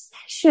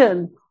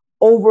obsession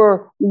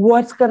over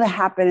what's going to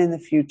happen in the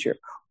future,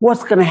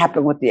 what's going to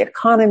happen with the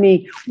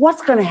economy,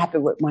 what's going to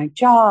happen with my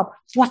job,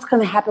 what's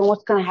going to happen,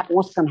 what's going to happen,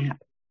 what's going to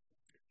happen.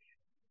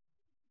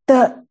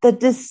 The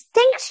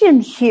distinction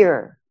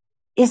here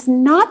is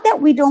not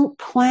that we don't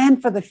plan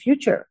for the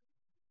future.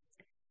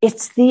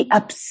 It's the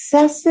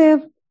obsessive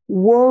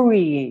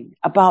worrying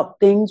about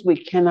things we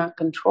cannot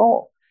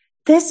control.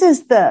 This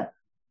is the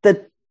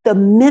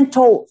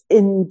mental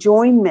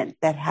enjoyment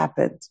that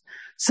happens.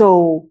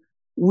 So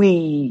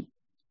we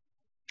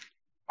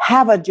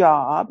have a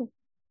job.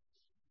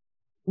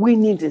 We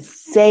need to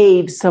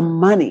save some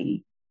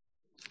money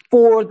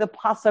for the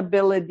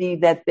possibility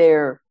that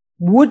there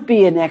would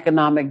be an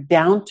economic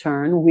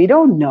downturn. We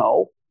don't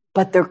know,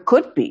 but there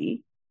could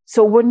be.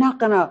 So we're not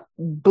going to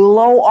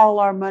blow all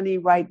our money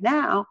right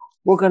now.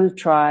 We're going to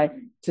try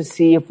to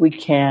see if we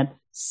can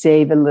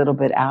save a little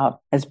bit out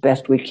as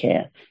best we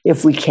can.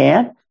 If we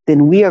can't,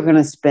 then we are going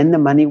to spend the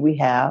money we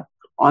have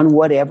on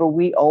whatever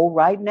we owe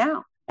right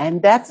now.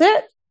 And that's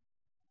it.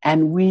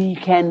 And we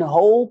can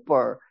hope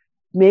or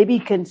maybe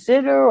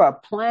consider or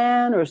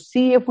plan or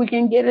see if we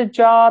can get a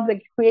job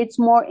that creates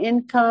more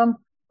income,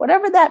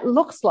 whatever that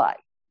looks like.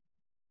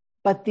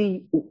 But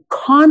the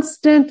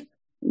constant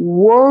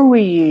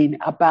worrying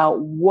about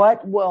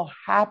what will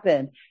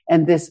happen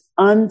and this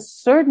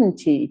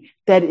uncertainty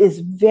that is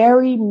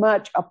very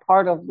much a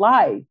part of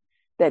life,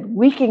 that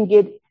we can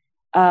get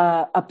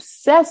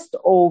obsessed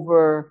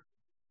over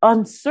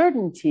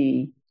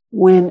uncertainty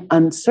when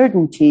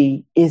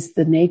uncertainty is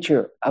the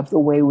nature of the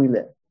way we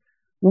live.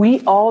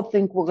 We all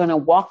think we're going to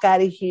walk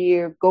out of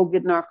here, go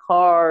get in our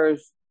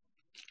cars,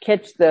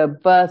 catch the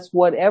bus,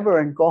 whatever,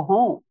 and go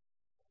home.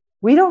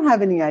 We don't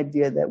have any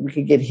idea that we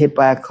could get hit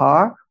by a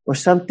car or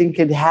something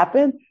could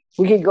happen.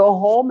 We could go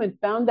home and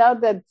found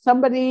out that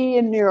somebody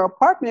in your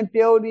apartment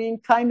building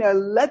kind of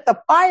let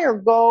the fire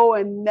go,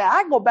 and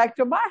I go back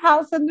to my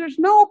house and there's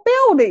no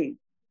building.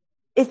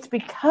 It's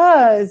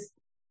because,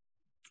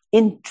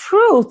 in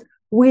truth,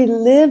 we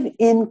live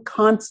in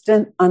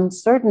constant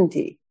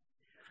uncertainty.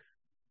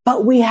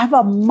 But we have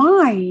a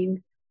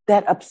mind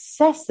that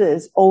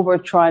obsesses over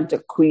trying to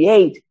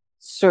create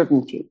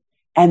certainty.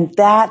 And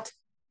that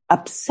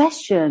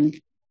obsession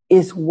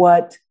is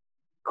what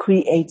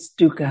creates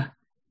dukkha.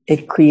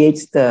 It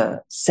creates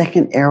the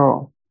second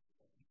arrow.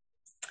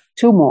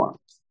 2 more.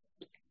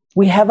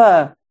 We have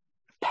a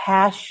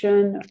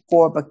passion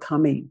for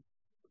becoming.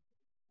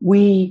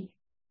 We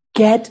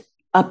get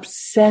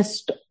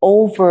obsessed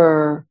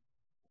over,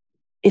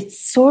 it's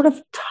sort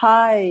of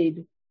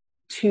tied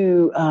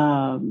to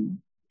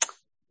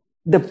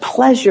the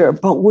pleasure,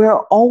 but we're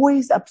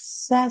always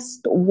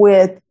obsessed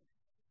with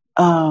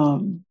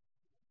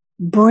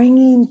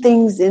bringing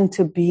things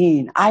into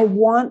being. I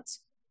want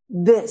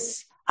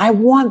this. I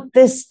want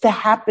this to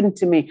happen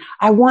to me.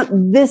 I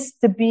want this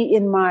to be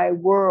in my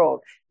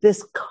world.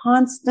 This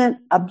constant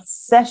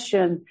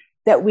obsession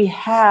that we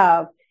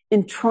have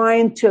in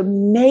trying to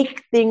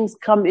make things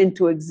come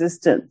into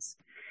existence.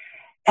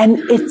 And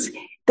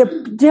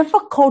the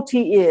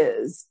difficulty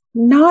is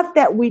not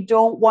that we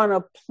don't want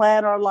to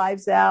plan our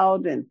lives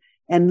out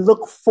and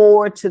look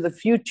forward to the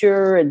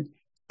future and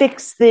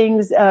fix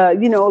things,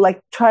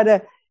 like try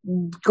to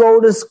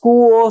go to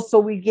school so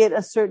we get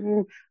a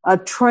certain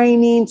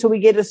training, so we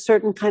get a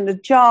certain kind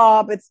of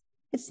job.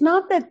 It's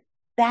not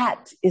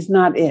that is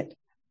not it.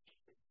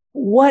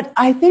 What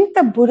I think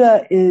the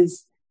Buddha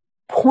is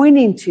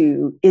pointing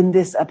to in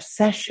this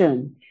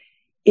obsession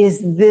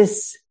is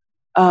this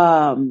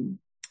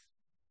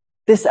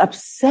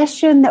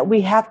obsession that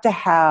we have to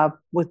have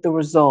with the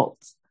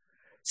results.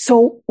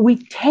 So we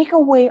take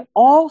away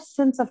all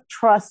sense of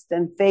trust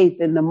and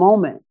faith in the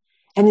moment.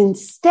 And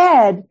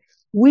instead,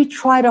 we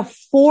try to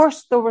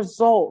force the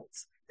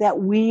results that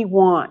we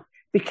want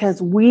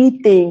because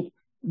we think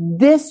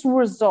this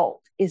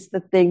result is the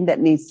thing that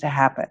needs to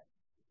happen.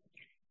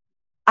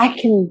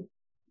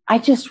 I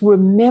just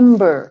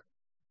remember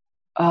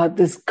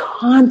this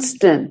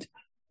constant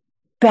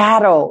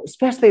battle,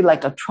 especially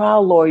like a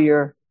trial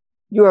lawyer.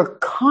 You're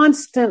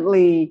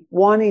constantly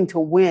wanting to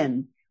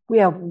win. We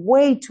have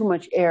way too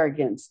much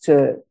arrogance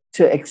to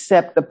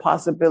accept the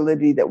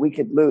possibility that we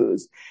could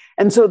lose.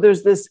 And so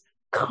there's this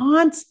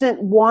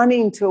constant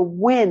wanting to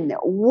win.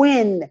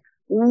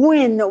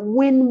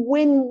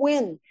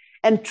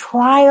 And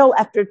trial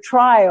after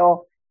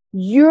trial,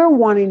 you're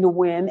wanting to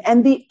win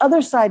and the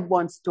other side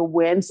wants to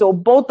win. So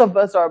both of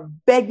us are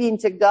begging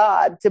to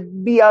God to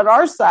be on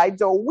our side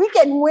so we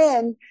can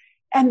win.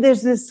 And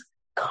there's this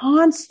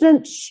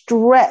constant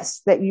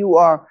stress that you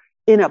are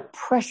in a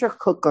pressure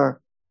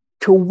cooker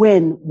to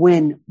win.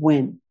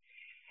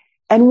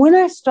 And when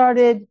I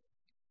started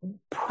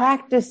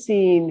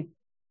practicing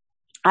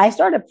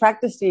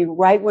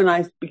right when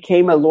I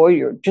became a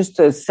lawyer, just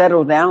to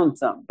settle down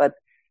some. But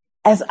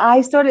as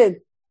I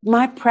started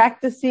my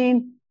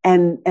practicing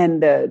and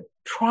the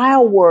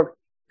trial work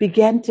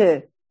began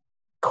to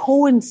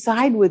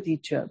coincide with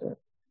each other,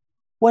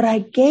 what I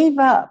gave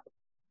up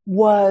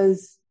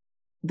was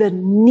the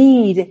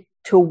need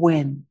to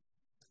win.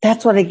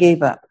 That's what I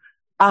gave up.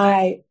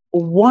 I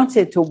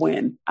wanted to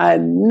win. I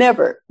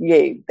never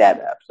gave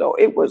that up. So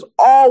it was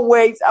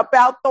always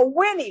about the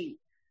winning.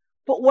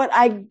 But what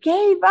I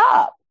gave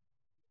up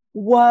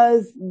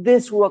was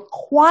this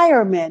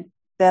requirement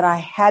that I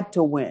had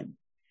to win.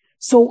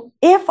 So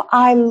if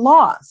I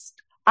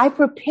lost, I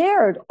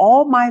prepared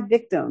all my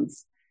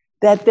victims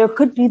that there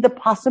could be the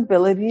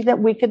possibility that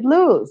we could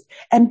lose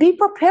and be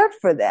prepared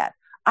for that.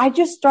 I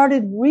just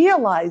started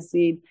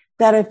realizing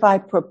that if I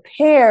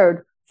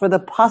prepared for the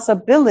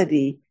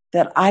possibility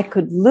that I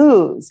could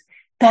lose,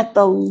 that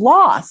the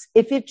loss,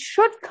 if it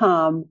should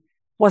come,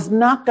 was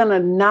not going to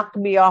knock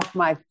me off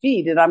my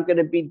feet and I'm going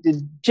to be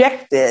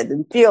dejected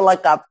and feel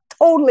like I've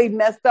totally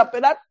messed up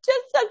and I'm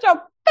just such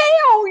a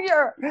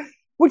failure,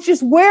 which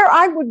is where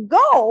I would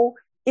go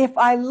if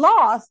I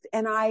lost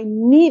and I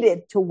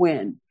needed to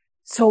win.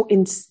 So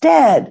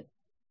instead,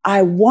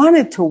 I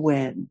wanted to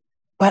win,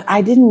 but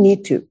I didn't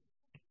need to.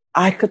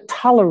 I could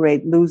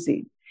tolerate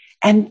losing.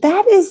 And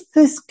that is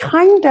this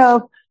kind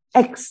of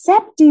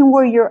accepting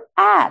where you're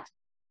at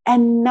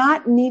and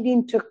not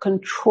needing to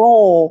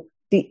control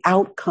the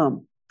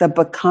outcome, the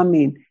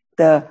becoming,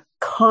 the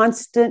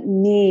constant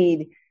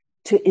need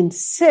to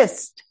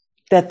insist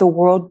that the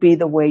world be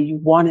the way you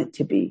want it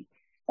to be.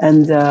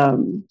 And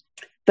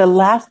the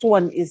last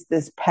one is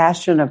this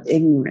passion of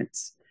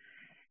ignorance.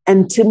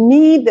 And to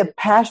me, the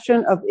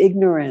passion of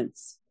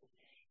ignorance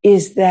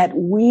is that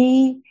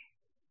we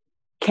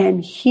can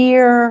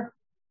hear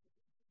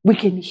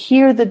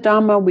the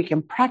Dhamma, we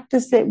can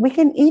practice it, we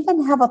can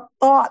even have a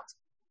thought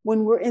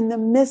when we're in the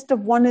midst of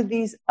one of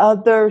these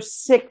other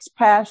 6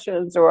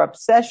 passions or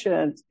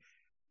obsessions.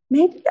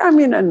 Maybe I'm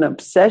in an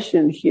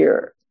obsession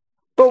here,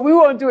 but we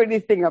won't do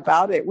anything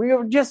about it. We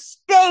will just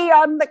stay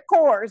on the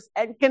course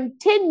and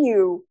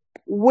continue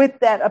with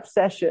that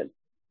obsession.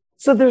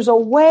 So there's a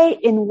way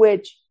in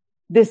which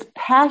this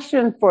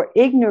passion for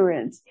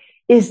ignorance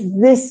is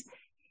this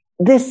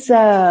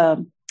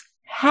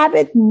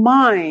habit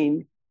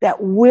mind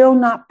that will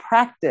not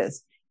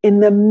practice in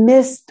the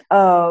midst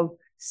of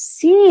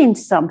seeing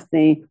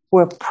something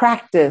where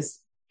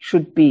practice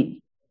should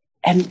be.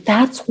 And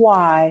that's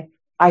why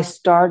I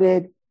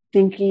started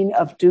thinking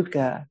of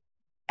dukkha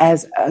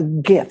as a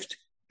gift,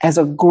 as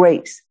a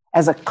grace,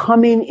 as a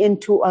coming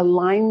into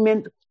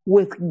alignment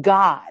with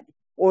God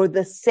or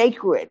the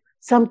sacred,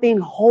 something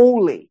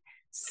holy,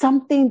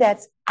 something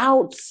that's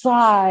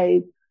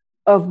outside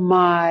of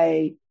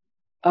my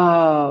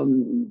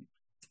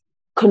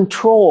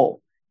control.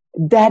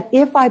 That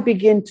if I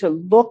begin to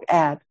look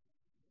at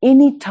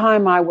any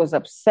time I was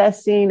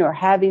obsessing or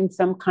having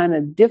some kind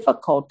of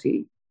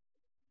difficulty,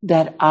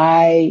 that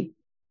I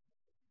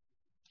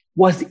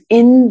was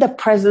in the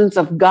presence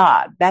of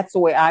God. That's the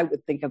way I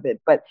would think of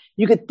it. But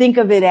you could think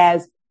of it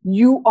as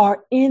you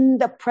are in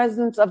the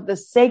presence of the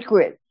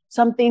sacred,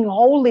 something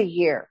holy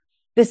here.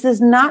 This is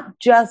not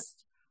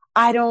just,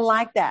 I don't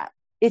like that.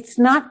 It's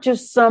not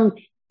just some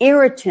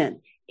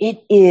irritant.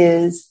 It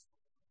is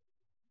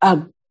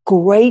a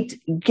great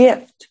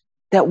gift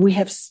that we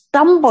have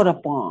stumbled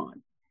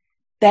upon,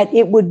 that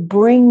it would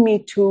bring me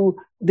to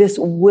this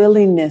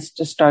willingness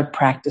to start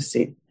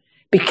practicing.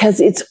 Because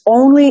it's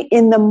only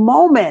in the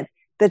moment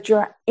that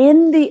you're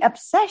in the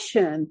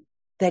obsession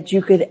that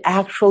you could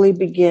actually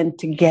begin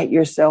to get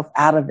yourself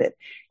out of it.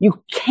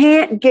 You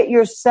can't get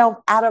yourself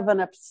out of an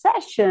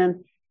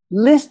obsession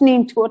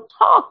listening to a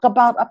talk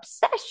about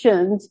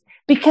obsessions,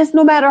 because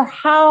no matter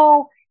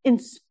how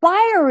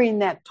inspiring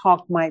that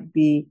talk might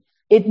be,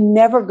 it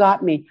never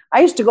got me.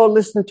 I used to go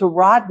listen to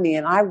Rodney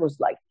and I was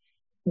like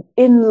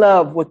in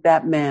love with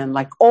that man.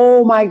 Like,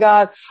 oh my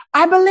God,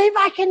 I believe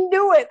I can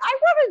do it. I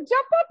want to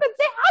jump up and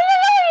say,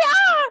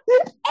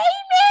 hallelujah,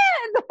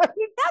 amen.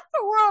 That's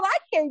the world I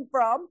came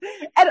from.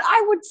 And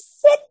I would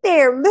sit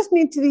there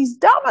listening to these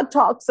Dhamma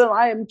talks and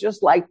I am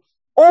just like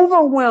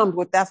overwhelmed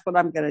with that's what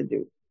I'm going to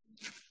do.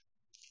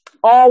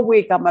 All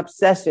week I'm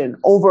obsessing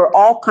over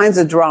all kinds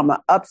of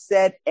drama,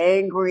 upset,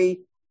 angry,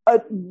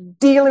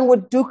 dealing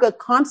with dukkha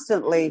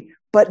constantly,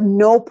 but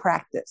no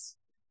practice.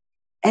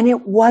 And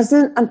it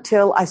wasn't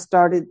until I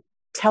started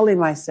telling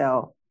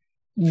myself,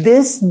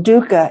 this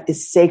dukkha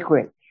is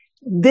sacred.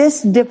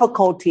 This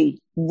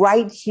difficulty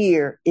right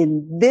here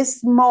in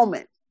this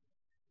moment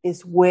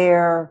is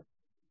where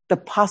the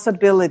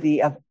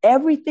possibility of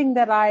everything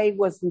that I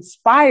was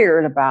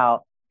inspired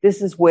about,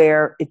 this is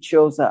where it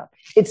shows up.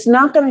 It's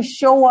not going to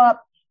show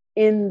up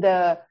in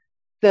the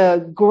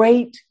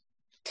great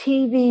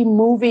TV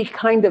movie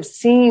kind of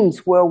scenes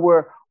where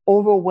we're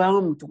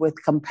overwhelmed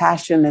with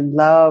compassion and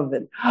love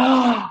and,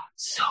 oh,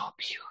 so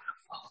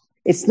beautiful.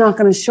 It's not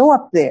going to show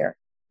up there.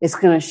 It's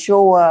going to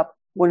show up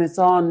when it's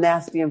all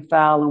nasty and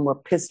foul and we're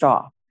pissed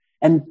off.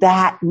 And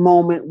that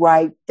moment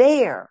right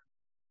there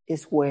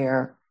is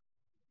where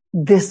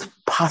this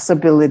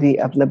possibility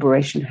of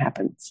liberation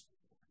happens.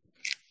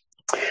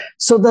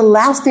 So the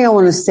last thing I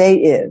want to say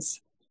is,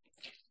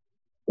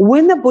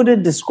 when the Buddha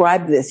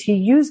described this, he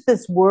used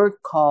this word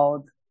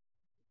called,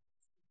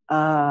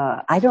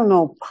 I don't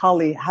know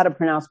Pali, how to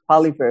pronounce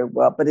Pali very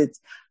well, but it's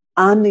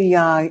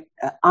anuaya.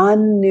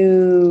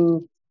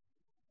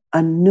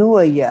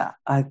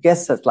 I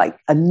guess it's like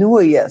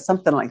anuaya,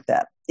 something like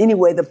that.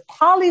 Anyway, the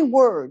Pali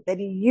word that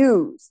he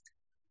used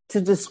to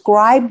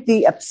describe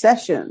the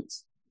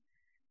obsessions,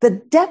 the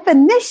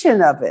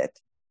definition of it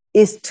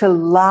is to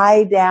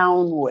lie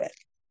down with,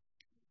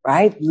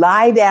 right?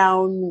 Lie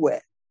down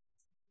with.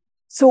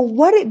 So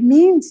what it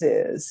means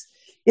is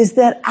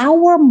that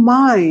our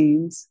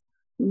minds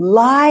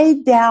lie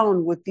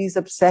down with these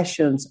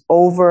obsessions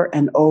over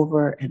and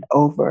over and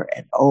over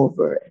and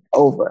over and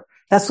over.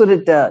 That's what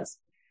it does.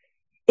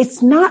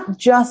 It's not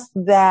just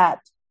that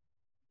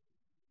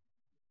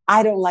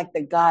I don't like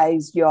the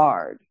guy's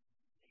yard.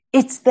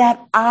 It's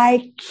that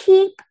I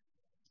keep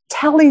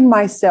telling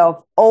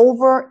myself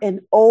over and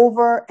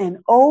over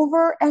and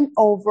over and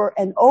over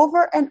and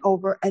over and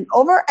over and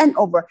over and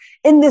over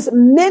in this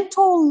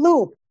mental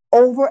loop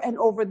over and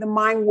over. The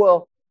mind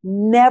will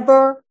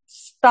never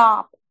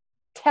stop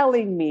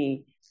telling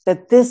me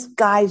that this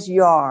guy's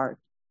yard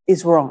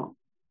is wrong.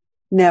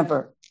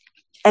 Never.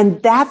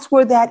 And that's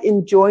where that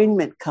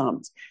enjoyment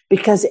comes,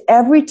 because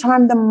every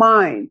time the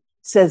mind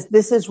says,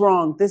 this is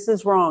wrong, this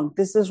is wrong,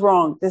 this is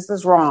wrong, this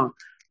is wrong,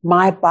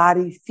 my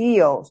body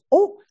feels,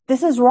 oh,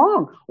 this is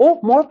wrong. Oh,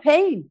 more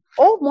pain.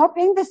 Oh, more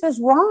pain. This is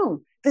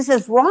wrong. This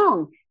is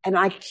wrong. And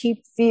I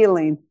keep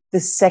feeling the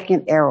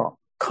second arrow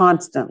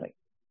constantly.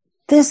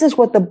 This is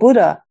what the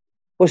Buddha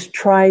was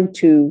trying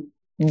to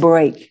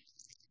break,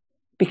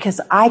 because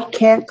I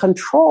can't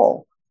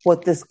control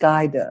what this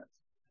guy does.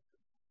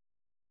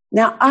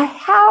 Now, I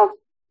have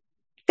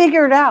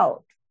figured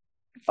out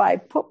if I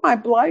put my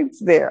blinds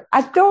there,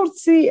 I don't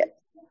see it.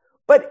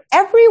 But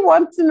every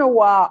once in a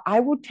while,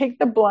 I will take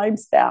the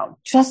blinds down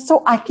just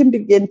so I can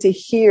begin to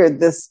hear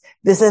this.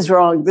 This is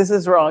wrong. This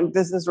is wrong.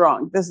 This is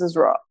wrong. This is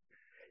wrong.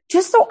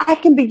 Just so I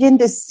can begin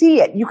to see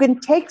it. You can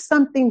take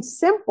something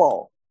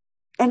simple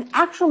and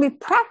actually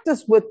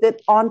practice with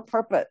it on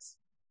purpose.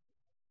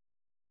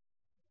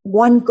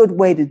 One good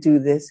way to do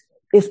this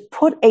is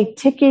put a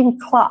ticking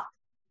clock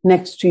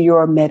next to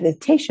your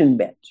meditation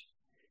bench,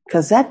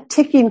 because that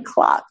ticking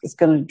clock is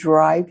going to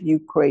drive you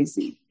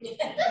crazy.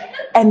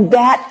 And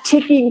that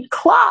ticking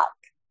clock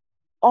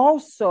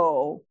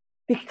also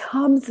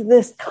becomes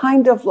this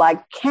kind of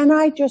like, can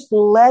I just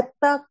let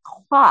the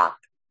clock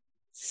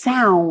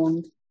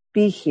sound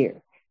be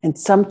here? And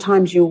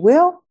sometimes you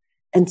will,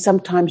 and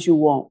sometimes you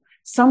won't.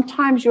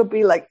 Sometimes you'll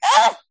be like,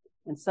 ah!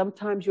 And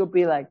sometimes you'll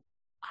be like,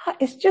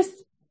 that's just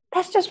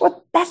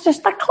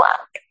the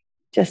clock.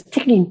 Just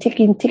ticking,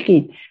 ticking,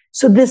 ticking.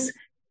 So this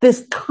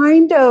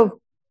kind of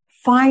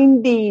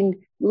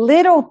finding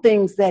little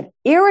things that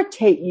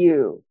irritate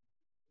you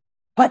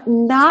but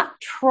not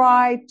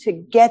try to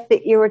get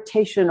the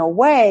irritation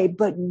away,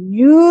 but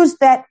use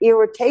that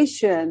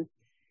irritation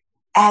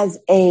as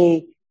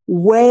a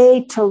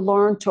way to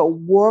learn to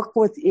work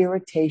with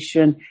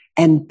irritation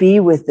and be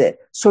with it.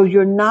 So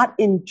you're not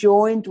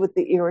enjoined with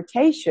the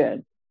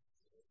irritation.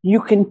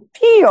 You can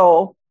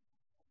feel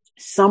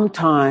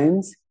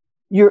sometimes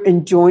you're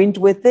enjoined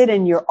with it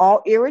and you're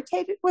all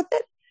irritated with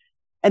it.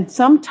 And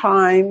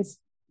sometimes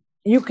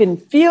you can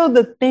feel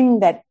the thing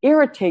that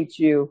irritates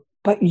you,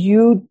 but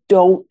you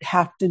don't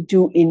have to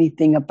do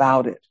anything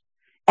about it.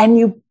 And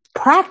you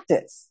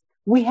practice.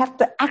 We have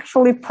to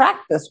actually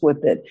practice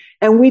with it.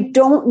 And we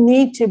don't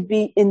need to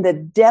be in the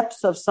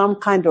depths of some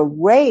kind of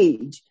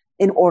rage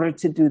in order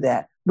to do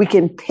that. We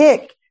can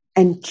pick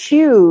and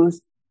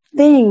choose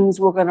things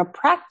we're going to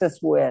practice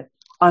with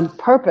on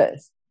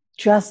purpose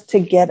just to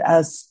get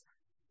us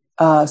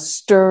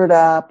stirred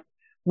up.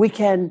 We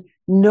can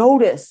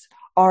notice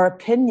our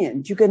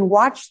opinions. You can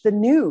watch the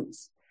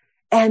news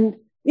and,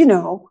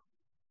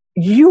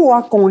 you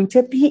are going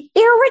to be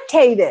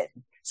irritated.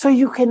 So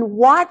you can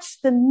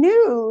watch the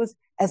news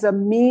as a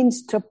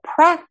means to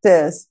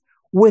practice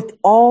with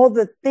all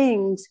the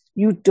things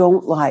you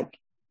don't like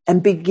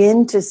and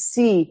begin to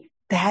see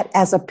that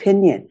as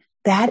opinion.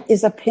 That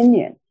is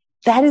opinion.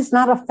 That is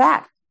not a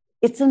fact.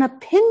 It's an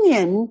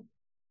opinion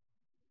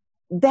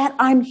that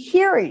I'm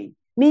hearing,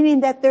 meaning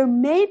that there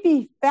may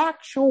be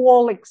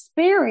factual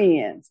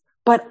experience,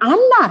 but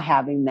I'm not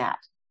having that.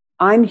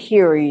 I'm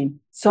hearing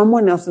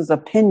someone else's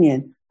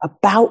opinion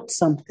about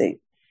something.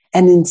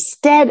 And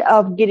instead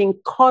of getting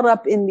caught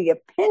up in the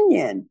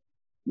opinion,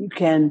 you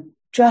can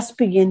just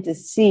begin to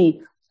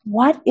see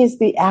what is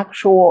the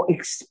actual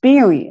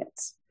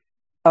experience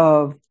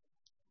of,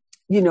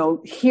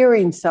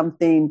 hearing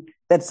something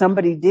that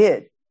somebody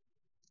did.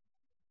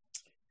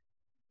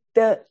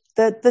 The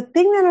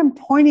thing that I'm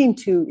pointing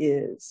to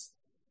is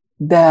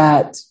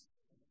that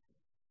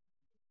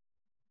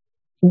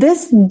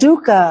this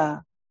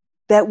dukkha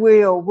that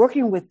we are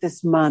working with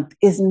this month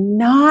is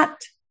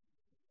not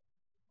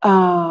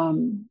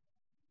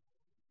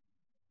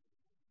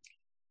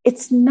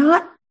it's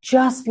not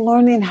just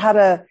learning how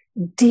to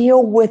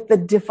deal with the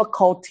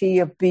difficulty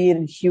of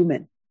being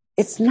human.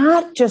 It's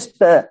not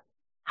just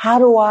how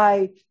do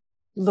I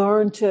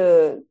learn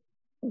to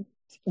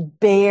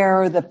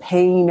bear the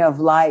pain of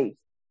life.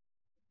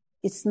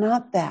 It's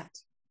not that.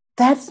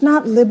 That's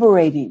not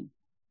liberating.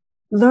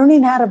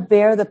 Learning how to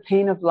bear the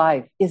pain of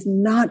life is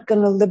not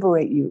going to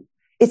liberate you.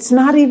 It's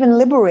not even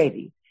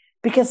liberating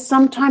because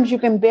sometimes you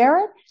can bear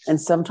it and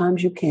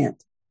sometimes you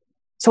can't.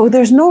 So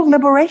there's no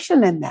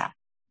liberation in that.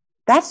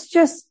 That's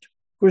just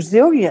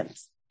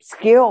resilience,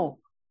 skill,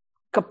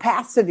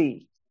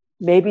 capacity.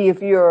 Maybe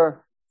if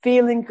you're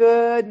feeling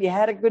good, you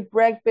had a good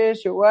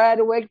breakfast, you're wide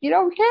awake, you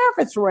don't care if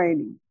it's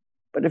raining.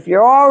 But if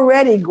you're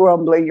already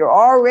grumbling, you're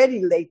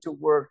already late to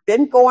work,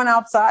 then going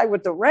outside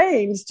with the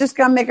rain is just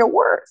going to make it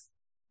worse.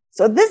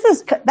 So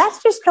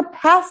that's just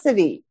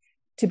capacity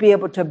to be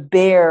able to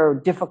bear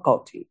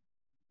difficulty.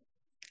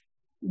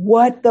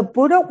 What the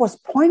Buddha was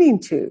pointing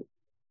to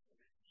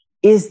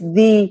is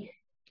the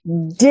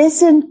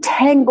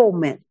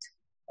disentanglement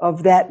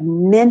of that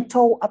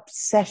mental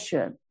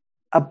obsession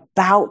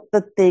about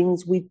the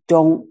things we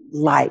don't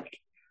like,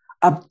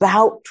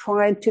 about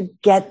trying to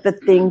get the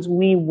things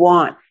we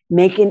want,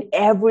 making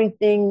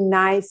everything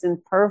nice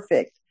and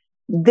perfect.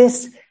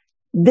 This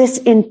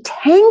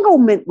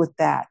entanglement with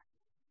that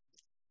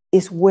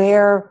is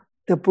where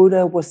the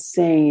Buddha was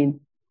saying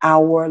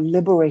our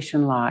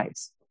liberation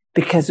lies.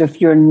 Because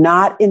if you're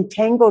not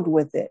entangled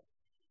with it,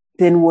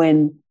 then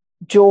when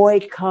joy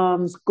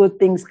comes, good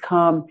things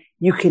come,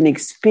 you can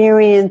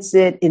experience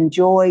it,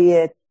 enjoy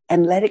it,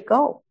 and let it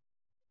go.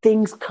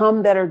 Things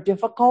come that are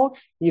difficult,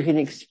 you can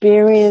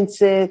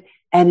experience it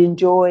and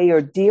enjoy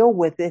or deal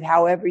with it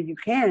however you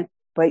can,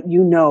 but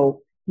you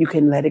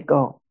can let it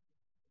go.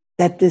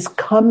 That this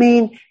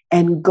coming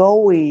and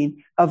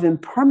going of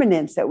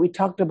impermanence that we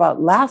talked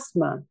about last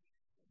month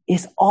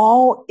is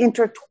all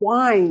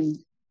intertwined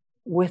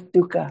with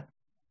dukkha.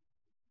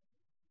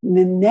 And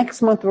then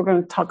next month, we're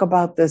going to talk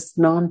about this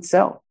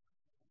non-self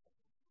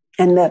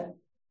and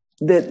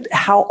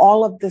how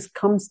all of this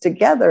comes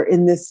together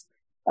in this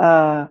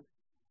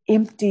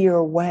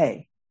emptier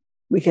way.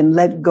 We can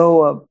let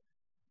go of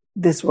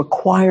this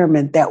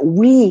requirement that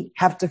we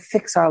have to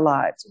fix our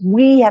lives.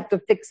 We have to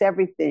fix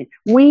everything.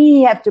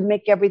 We have to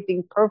make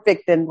everything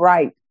perfect and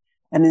right.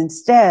 And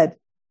instead,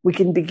 we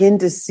can begin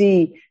to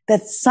see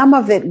that some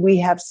of it we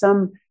have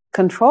some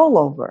control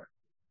over,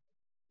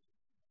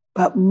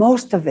 but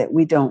most of it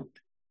we don't.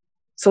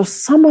 So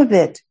some of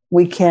it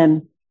we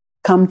can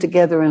come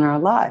together in our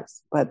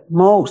lives, but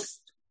most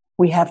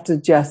we have to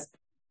just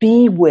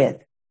be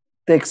with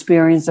the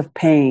experience of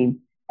pain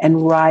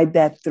and ride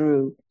that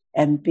through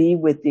and be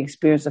with the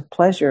experience of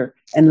pleasure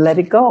and let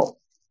it go.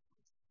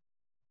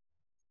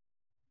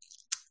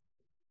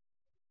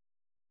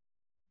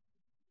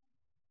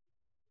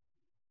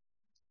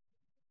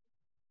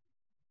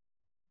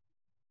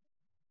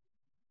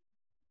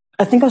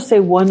 I think I'll say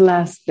one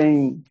last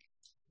thing.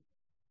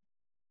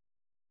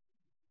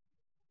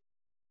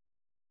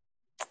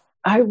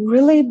 I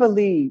really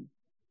believe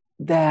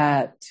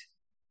that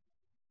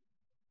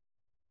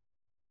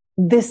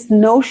this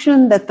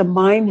notion that the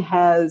mind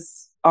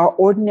has, our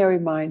ordinary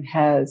mind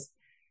has,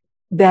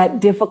 that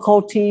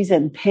difficulties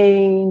and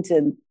pains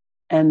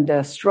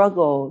and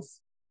struggles,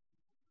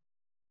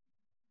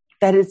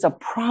 that it's a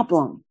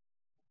problem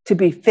to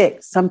be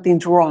fixed.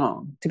 Something's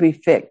wrong to be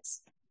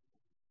fixed.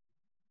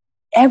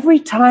 Every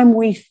time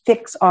we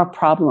fix our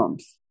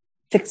problems,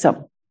 fix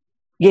them,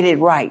 get it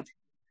right,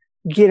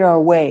 get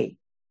our way,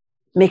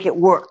 make it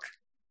work.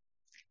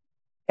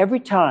 Every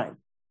time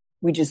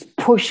we just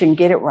push and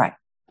get it right.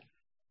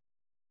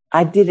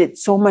 I did it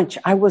so much.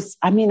 I was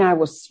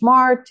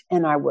smart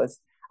and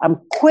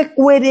I'm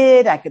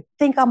quick-witted. I could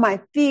think on my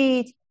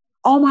feet.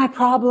 All my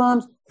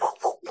problems,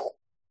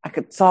 I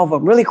could solve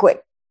them really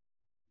quick.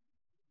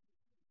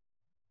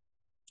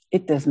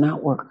 It does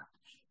not work.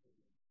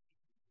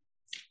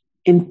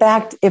 In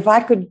fact, if I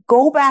could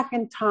go back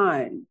in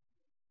time,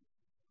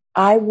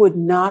 I would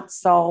not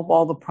solve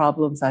all the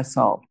problems I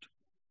solved.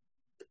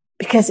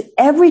 Because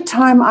every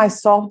time I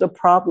solved a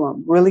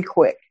problem really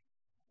quick,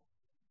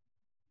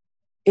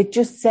 it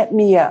just set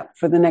me up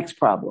for the next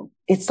problem.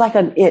 It's like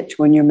an itch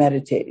when you're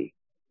meditating.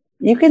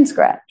 You can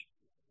scratch.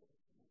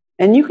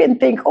 And you can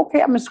think, okay,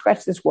 I'm going to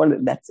scratch this one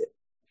and that's it.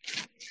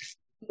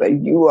 But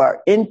you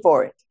are in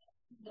for it.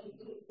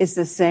 It's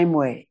the same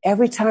way.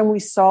 Every time we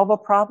solve a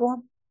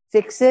problem,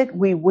 fix it,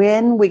 we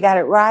win, we got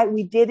it right,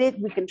 we did it,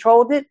 we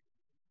controlled it.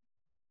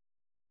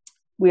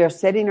 We are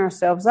setting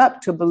ourselves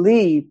up to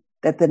believe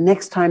that the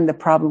next time the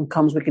problem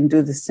comes, we can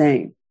do the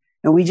same.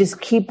 And we just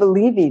keep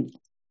believing.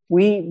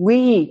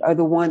 We are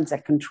the ones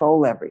that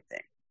control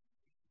everything.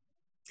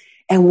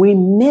 And we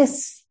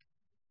miss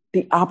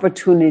the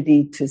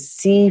opportunity to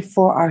see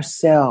for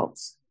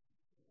ourselves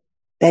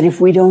that if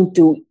we don't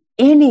do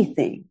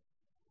anything,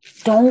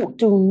 don't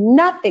do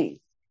nothing,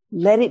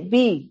 let it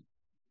be,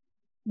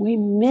 we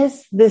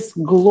miss this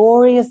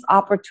glorious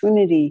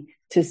opportunity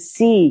to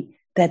see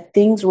that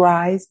things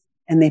rise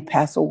and they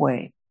pass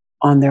away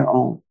on their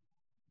own.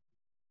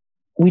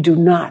 We do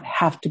not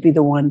have to be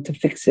the one to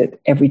fix it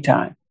every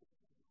time.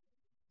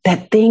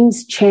 That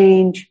things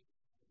change,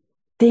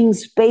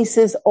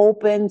 spaces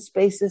open,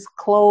 spaces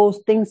close,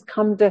 things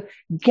come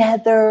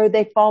together,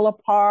 they fall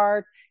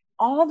apart.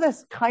 All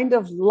this kind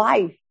of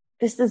life,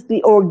 this is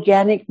the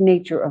organic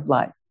nature of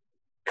life,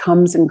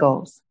 comes and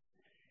goes.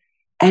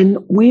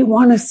 And we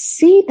want to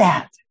see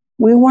that.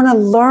 We want to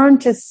learn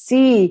to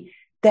see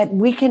that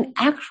we can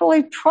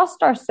actually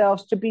trust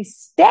ourselves to be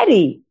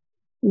steady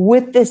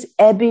with this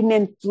ebbing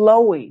and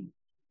flowing.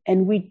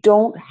 And we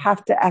don't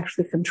have to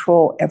actually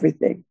control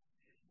everything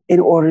in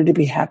order to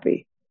be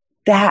happy.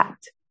 That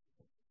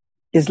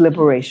is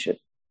liberation.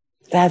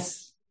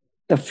 That's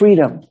the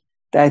freedom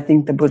that I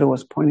think the Buddha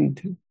was pointing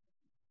to.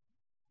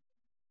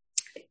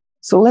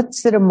 So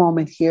let's sit a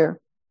moment here.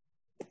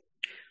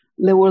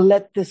 We'll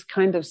let this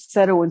kind of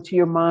settle into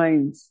your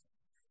minds,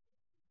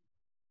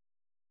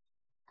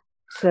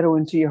 settle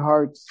into your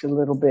hearts a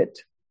little bit.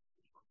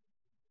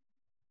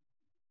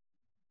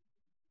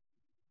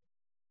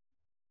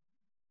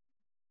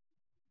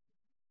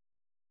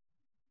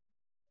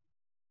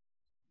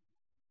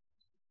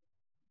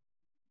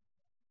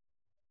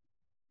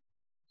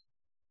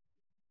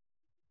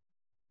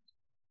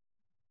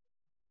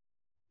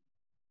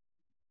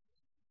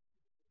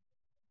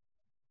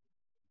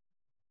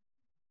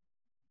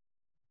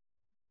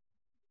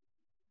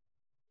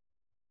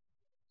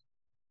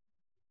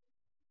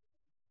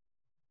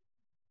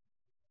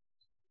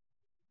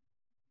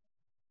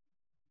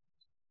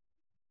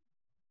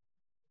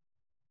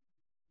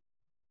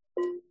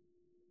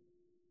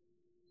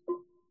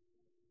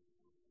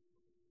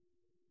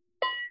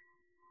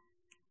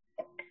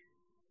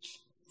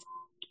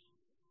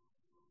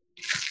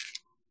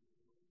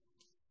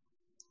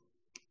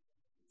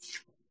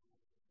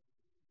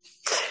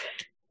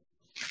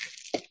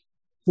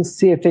 Let's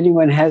see if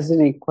anyone has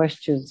any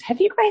questions.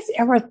 Have you guys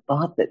ever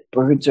thought that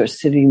birds are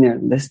sitting there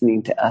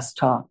listening to us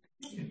talk?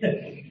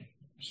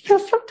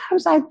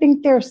 Sometimes I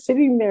think they're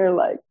sitting there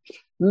like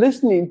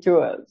listening to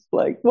us,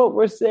 like what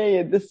we're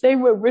saying, the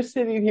same way we're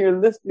sitting here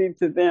listening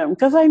to them.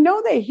 Because I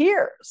know they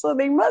hear, so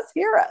they must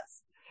hear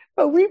us.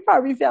 But we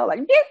probably sound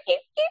like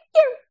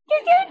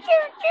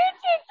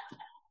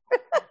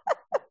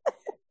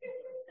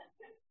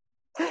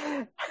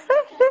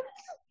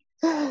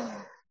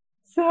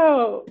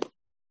so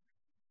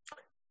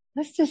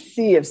let's just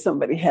see if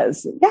somebody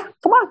has. Yeah,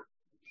 come on.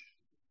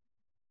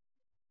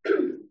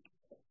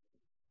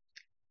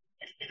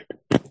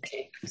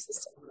 Okay.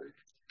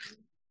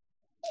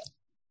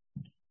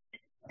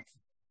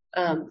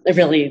 I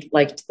really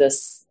liked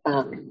this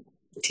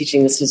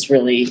teaching. This was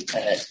really,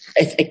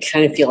 I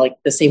kind of feel like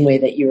the same way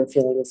that you were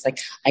feeling. It's like,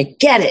 I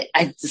get it.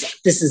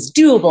 This is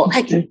doable.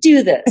 I can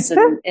do this.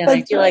 And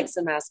I feel like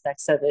some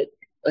aspects of it,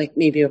 like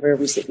maybe over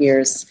recent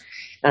years,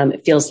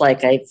 it feels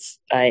like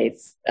I've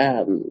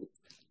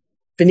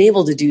been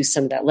able to do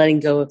some of that, letting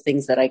go of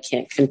things that I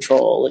can't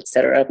control, et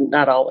cetera.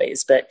 Not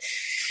always, but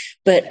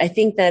But I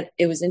think that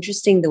it was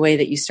interesting the way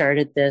that you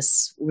started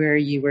this, where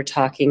you were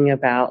talking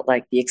about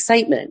like the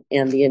excitement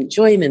and the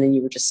enjoyment, and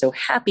you were just so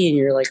happy and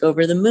you're like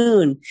over the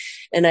moon.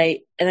 And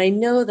I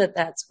know that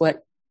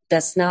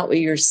that's not what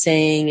you're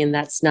saying. And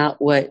that's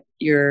not what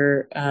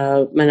your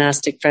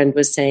monastic friend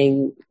was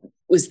saying,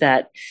 was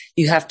that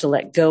you have to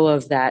let go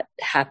of that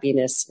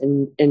happiness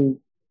and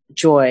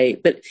joy.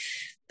 But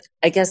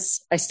I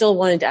guess I still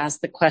wanted to ask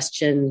the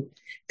question,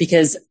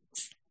 because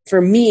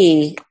for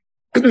me,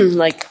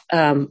 like,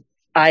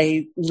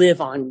 I live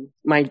on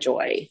my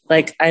joy.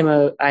 Like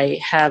I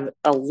have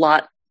a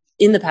lot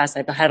in the past.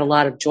 I've had a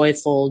lot of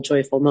joyful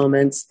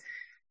moments.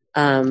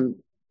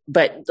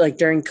 But like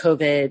during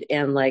COVID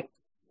and like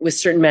with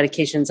certain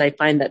medications, I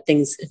find that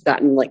things have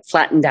gotten like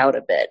flattened out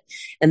a bit.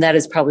 And that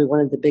is probably one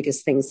of the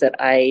biggest things that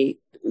I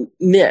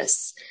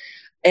miss.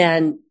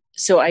 And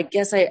so I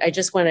guess I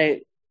just want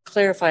to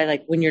clarify,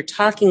 like when you're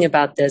talking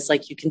about this,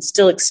 like you can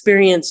still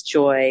experience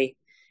joy,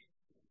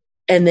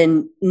 and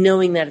then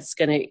knowing that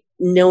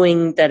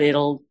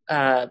it'll,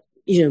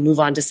 move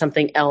on to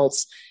something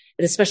else.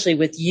 And especially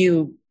with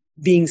you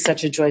being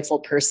such a joyful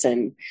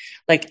person,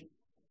 like,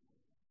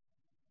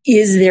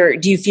 do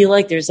you feel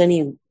like there's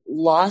any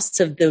loss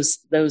of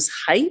those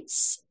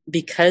heights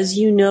because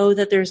you know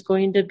that there's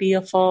going to be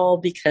a fall,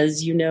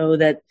 because you know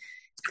that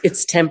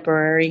it's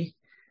temporary?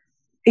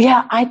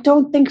 Yeah, I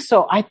don't think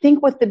so. I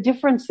think what the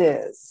difference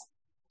is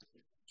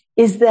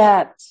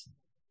that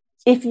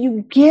if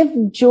you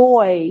give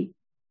joy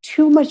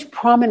too much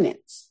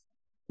prominence,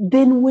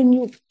 then when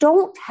you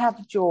don't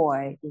have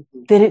joy,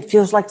 then it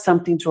feels like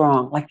something's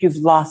wrong, like you've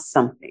lost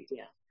something.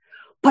 Yeah.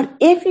 But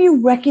if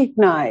you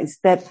recognize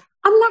that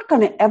I'm not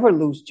going to ever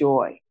lose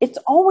joy, it's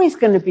always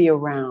going to be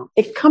around,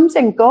 it comes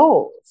and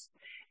goes,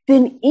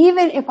 then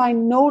even if I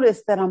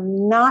notice that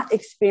I'm not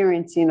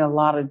experiencing a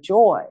lot of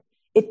joy,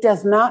 it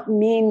does not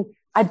mean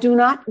I do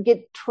not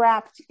get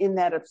trapped in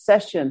that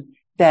obsession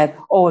that,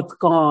 oh, it's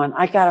gone,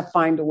 I got to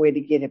find a way to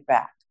get it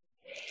back.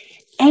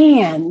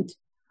 And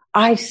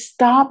I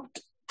stopped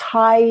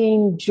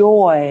tying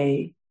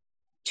joy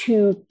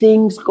to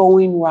things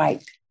going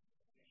right.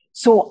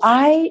 So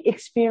I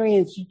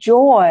experience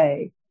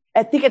joy.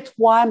 I think it's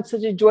why I'm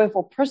such a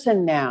joyful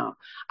person now.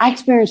 I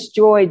experience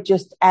joy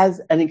just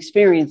as an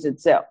experience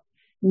itself,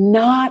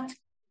 not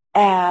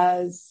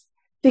as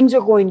things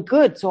are going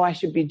good, so I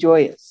should be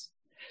joyous.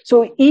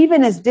 So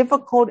even as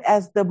difficult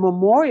as the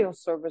memorial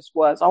service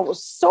was, I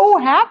was so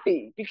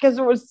happy because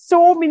there were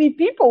so many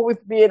people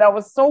with me and I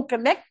was so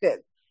connected.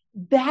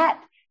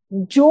 That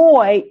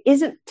joy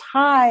isn't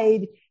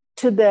tied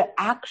to the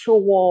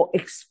actual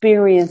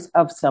experience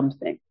of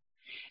something.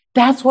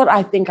 That's what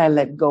I think I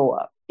let go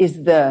of,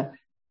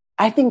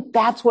 I think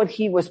that's what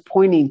he was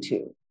pointing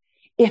to.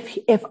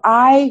 If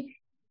I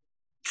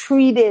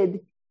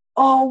treated,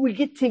 oh, we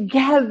get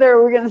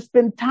together, we're going to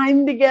spend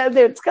time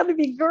together, it's going to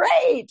be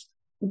great,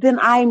 then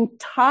I'm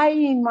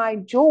tying my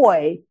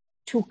joy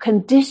to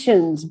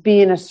conditions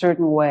being a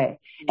certain way.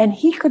 And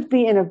he could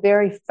be in a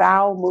very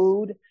foul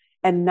mood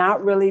and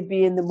not really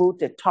be in the mood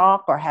to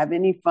talk or have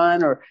any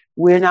fun, or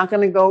we're not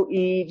going to go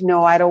eat.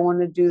 No, I don't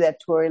want to do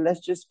that, Tori. Let's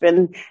just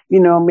spend,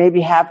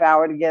 maybe half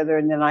hour together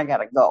and then I got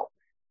to go.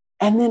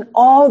 And then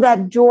all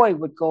that joy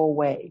would go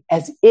away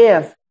as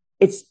if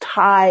it's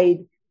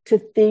tied to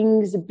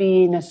things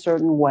being a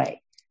certain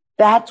way.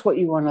 That's what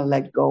you want to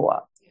let go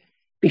of.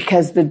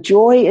 Because the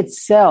joy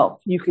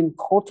itself, you can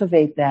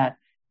cultivate that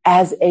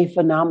as a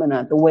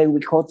phenomena, the way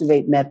we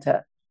cultivate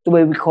metta, the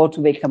way we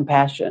cultivate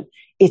compassion.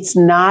 It's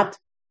not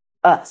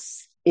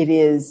us. It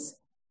is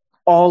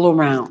all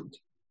around.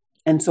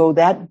 And so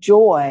that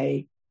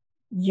joy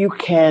you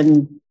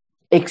can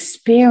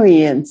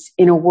experience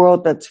in a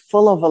world that's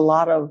full of a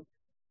lot of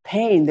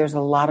pain. There's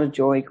a lot of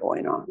joy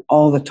going on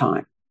all the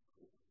time.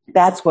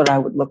 That's what I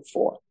would look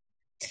for.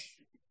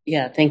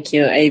 Yeah, thank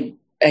you.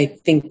 I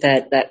think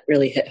that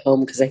really hit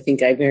home, because I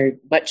think I very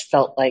much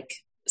felt like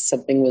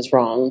something was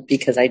wrong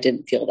because I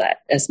didn't feel that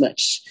as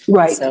much.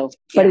 Right. So,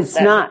 but it's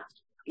not.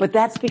 But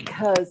that's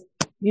because,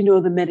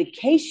 the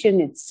medication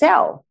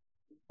itself,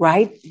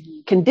 right,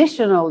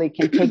 conditionally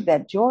can take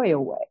that joy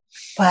away.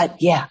 But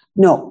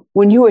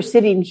when you are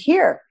sitting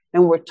here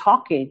and we're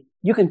talking,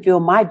 you can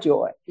feel my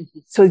joy. Mm-hmm.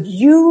 So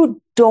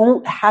you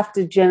don't have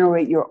to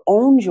generate your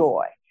own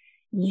joy.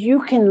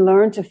 You can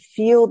learn to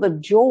feel the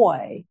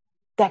joy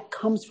that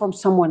comes from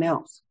someone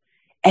else.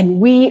 And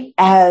we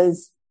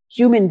as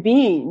human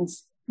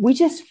beings, we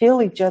just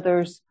feel each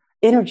other's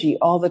energy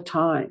all the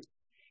time.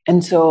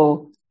 And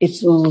so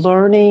it's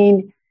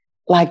learning,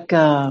 like,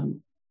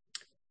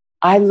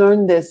 I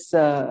learned this,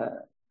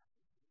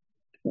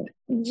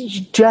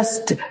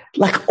 just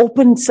like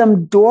open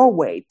some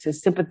doorway to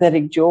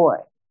sympathetic joy.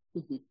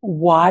 Mm-hmm.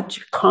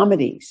 Watch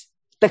comedies,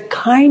 the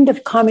kind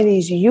of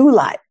comedies you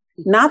like.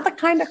 Not the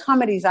kind of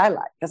comedies I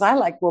like, because I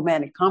like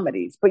romantic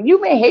comedies, but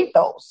you may hate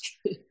those.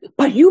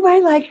 But you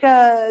may like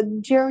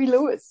Jerry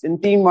Lewis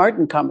and Dean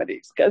Martin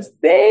comedies, because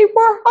they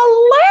were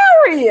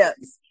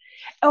hilarious.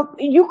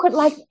 You could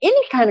like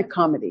any kind of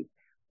comedy,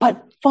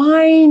 but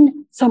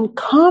find some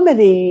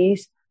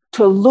comedies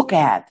to look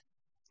at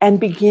and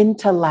begin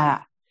to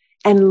laugh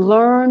and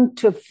learn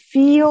to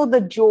feel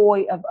the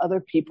joy of other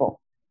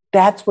people.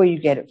 That's where you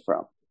get it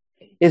from,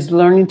 is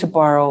learning to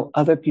borrow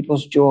other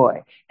people's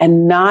joy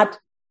and not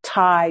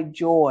tie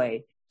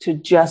joy to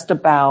just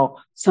about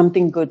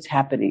something good's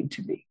happening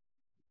to me.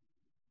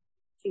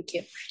 Thank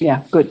you.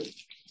 Yeah, good.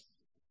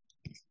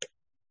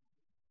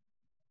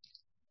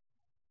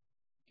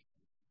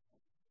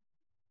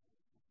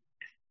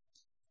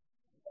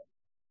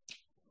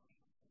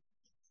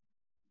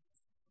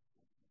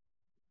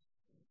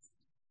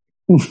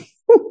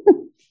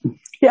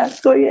 Yeah,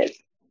 go ahead.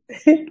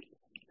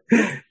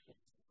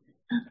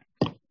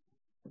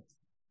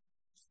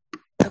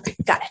 Okay,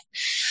 got it.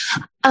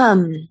 I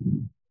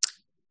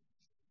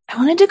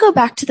wanted to go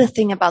back to the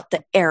thing about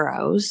the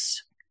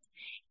arrows.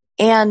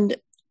 And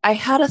I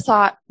had a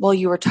thought while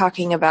you were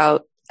talking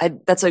about,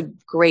 that's a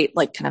great,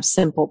 like, kind of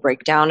simple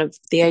breakdown of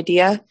the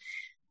idea.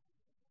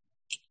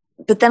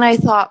 But then I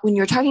thought when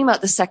you were talking about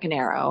the second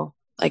arrow,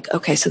 like,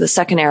 okay, so the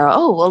second arrow,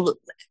 oh, well,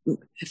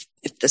 if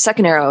the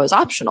second arrow is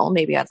optional,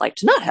 maybe I'd like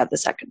to not have the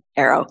second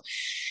arrow.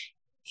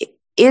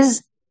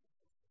 If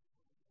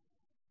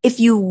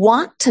you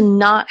want to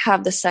not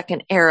have the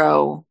second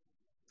arrow,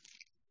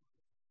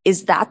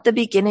 is that the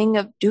beginning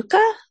of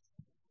dukkha?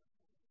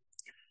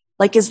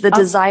 Like, is the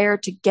desire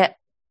to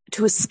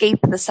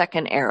escape the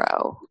second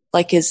arrow?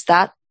 Like, is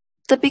that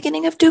the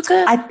beginning of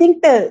dukkha? I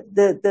think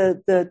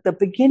the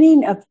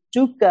beginning of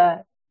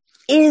dukkha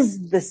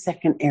is the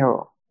second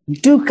arrow.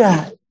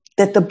 Dukkha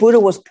that the Buddha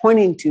was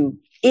pointing to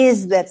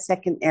is that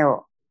second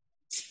arrow.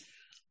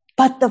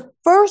 But the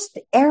first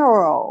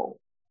arrow,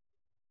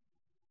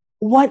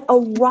 what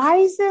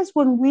arises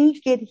when we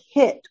get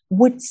hit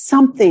with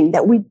something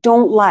that we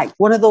don't like,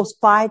 one of those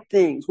 5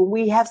 things, when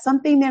we have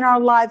something in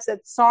our lives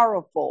that's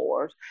sorrowful,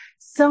 or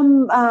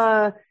some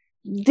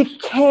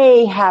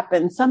decay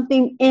happens,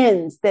 something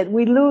ends, that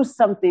we lose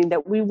something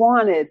that we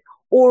wanted,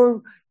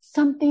 or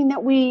something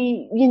that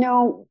we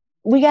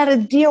got to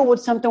deal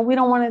with something we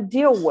don't want to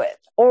deal with,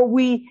 or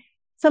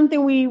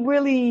something we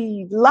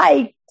really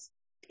liked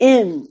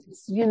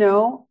ends,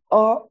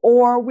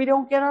 or we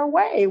don't get our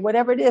way,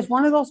 whatever it is,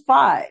 one of those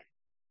 5,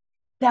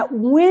 that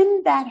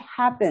when that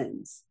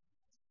happens,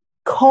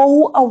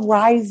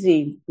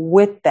 co-arising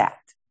with that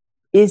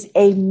is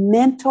a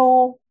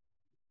mental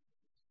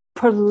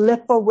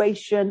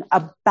proliferation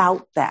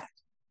about that.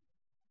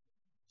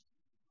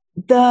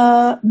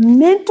 The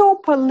mental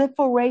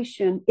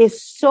proliferation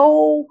is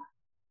so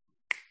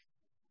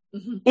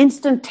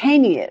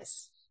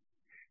instantaneous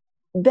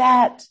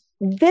that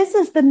this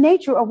is the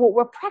nature of what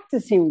we're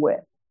practicing with.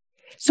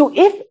 So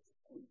if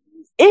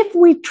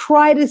we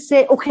try to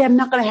say, okay, I'm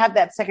not going to have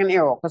that second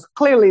arrow, because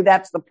clearly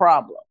that's the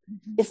problem.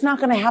 It's not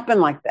going to happen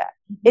like that.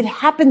 It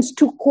happens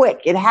too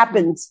quick. It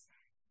happens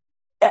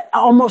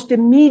almost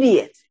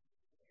immediate.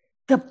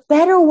 The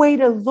better way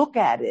to look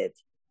at it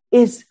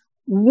is,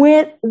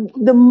 when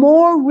the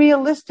more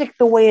realistic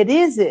the way it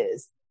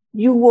is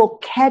you will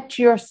catch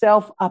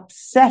yourself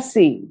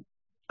obsessing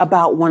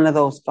about one of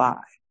those 5.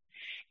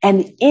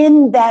 And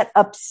in that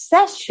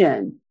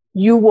obsession,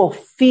 you will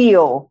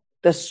feel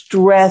the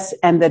stress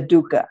and the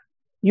dukkha.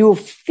 You'll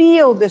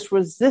feel this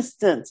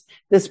resistance,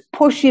 this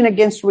pushing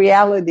against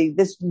reality,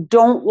 this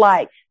don't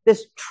like,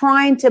 this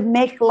trying to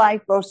make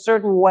life a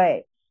certain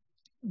way.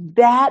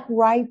 That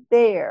right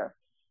there,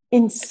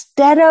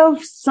 instead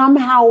of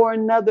somehow or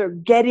another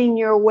getting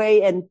your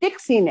way and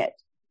fixing it,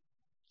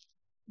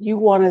 you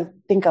want to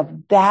think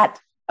of that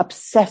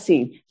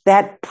obsessing,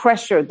 that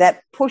pressure,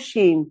 that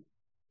pushing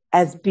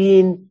as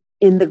being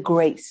in the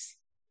grace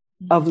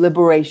of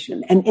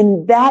liberation. And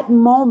in that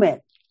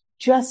moment,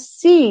 just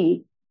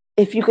see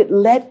if you could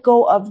let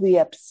go of the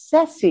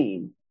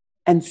obsessing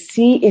and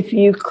see if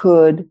you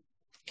could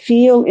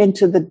feel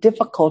into the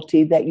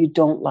difficulty that you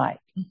don't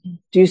like. Mm-hmm.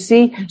 Do you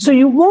see? Mm-hmm. So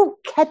you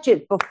won't catch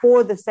it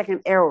before the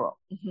second arrow.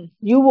 Mm-hmm.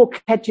 You will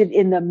catch it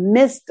in the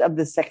midst of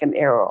the second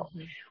arrow.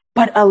 Mm-hmm.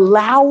 But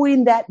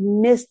allowing that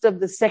midst of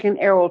the second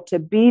arrow to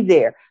be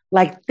there,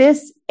 like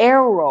this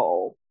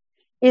arrow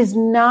is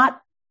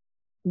not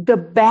the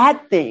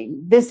bad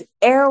thing. This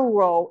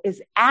arrow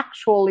is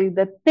actually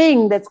the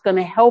thing that's going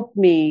to help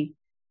me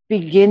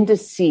begin to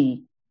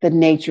see the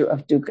nature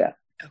of dukkha.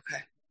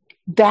 Okay.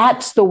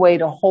 That's the way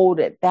to hold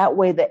it. That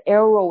way, the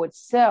arrow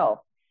itself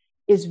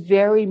is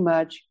very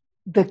much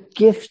the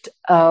gift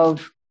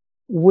of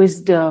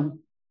wisdom,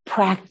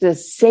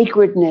 practice,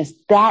 sacredness,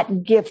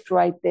 that gift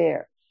right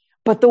there.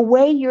 But the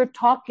way you're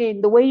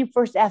talking, the way you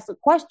first asked the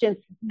question,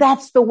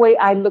 that's the way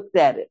I looked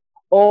at it.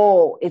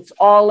 Oh, it's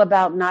all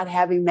about not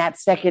having that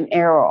second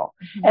arrow.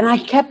 Mm-hmm. And I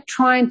kept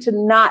trying to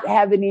not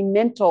have any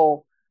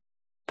mental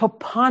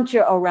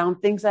papancha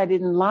around things I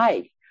didn't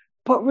like.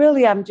 But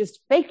really, I'm just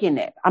faking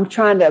it. I'm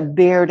trying to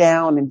bear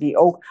down and be,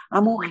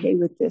 I'm okay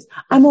with this.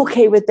 I'm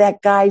okay with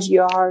that guy's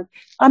yard.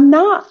 I'm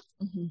not.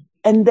 Mm-hmm.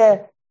 And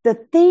the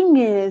thing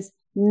is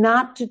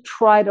not to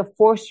try to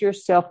force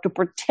yourself to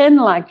pretend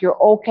like you're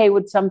okay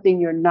with something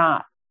you're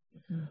not.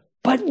 Mm-hmm.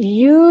 But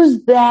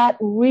use that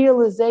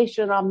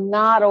realization, I'm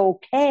not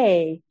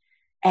okay,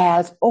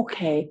 as,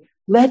 okay,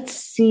 let's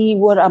see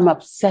what I'm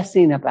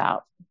obsessing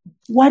about.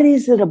 What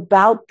is it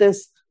about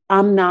this?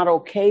 I'm not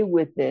okay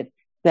with it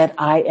that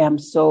I am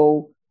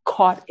so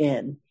caught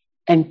in.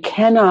 And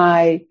can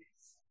I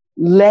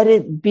let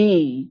it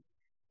be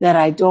that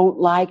I don't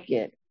like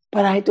it,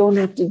 but I don't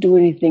have to do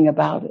anything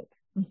about it?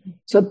 Mm-hmm.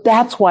 So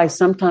that's why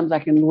sometimes I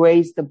can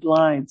raise the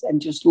blinds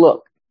and just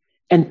look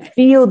and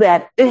feel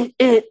that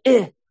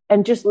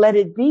and just let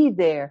it be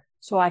there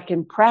so I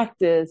can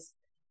practice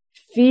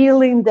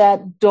feeling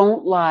that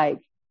don't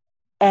like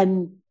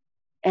and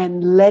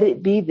let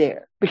it be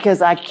there,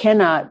 because I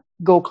cannot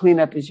go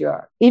clean up his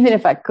yard. Even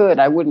if I could,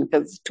 I wouldn't,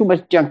 because there's too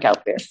much junk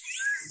out there.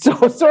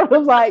 So sort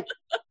of like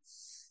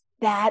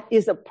that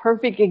is a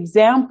perfect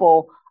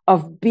example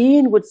of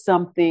being with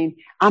something.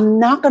 I'm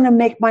not going to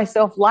make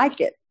myself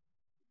like it.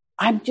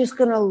 I'm just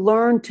going to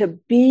learn to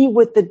be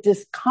with the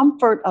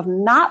discomfort of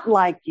not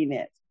liking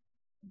it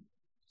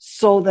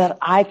so that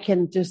I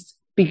can just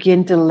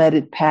begin to let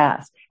it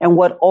pass. And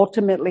what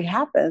ultimately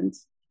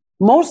happens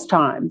most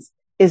times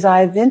is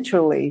I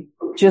eventually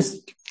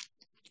just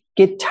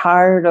get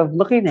tired of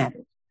looking at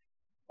it.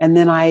 And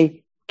then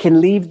I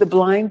can leave the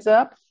blinds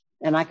up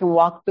and I can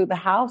walk through the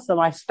house and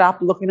I stop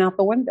looking out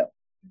the window.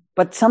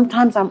 But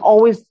sometimes I'm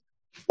always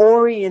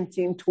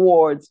orienting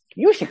towards,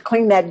 you should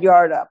clean that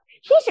yard up.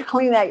 He should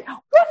clean that.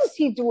 What is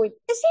he doing?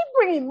 Is he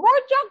bringing more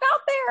junk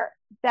out there?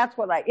 That's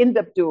what I end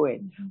up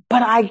doing.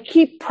 But I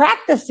keep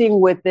practicing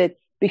with it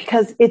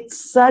because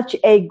it's such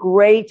a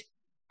great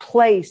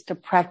place to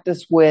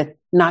practice with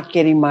not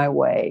getting my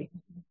way.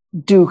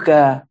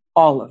 Dukkha,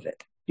 all of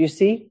it. You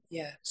see?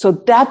 Yeah. So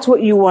that's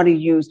what you want to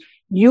use.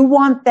 You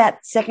want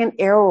that second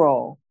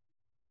arrow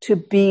to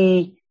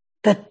be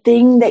the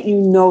thing that you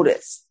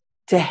notice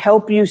to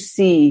help you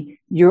see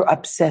you're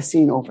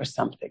obsessing over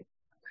something.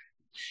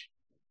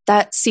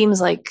 That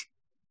seems like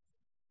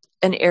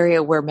an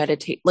area where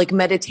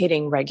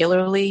meditating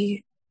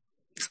regularly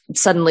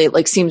suddenly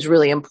like seems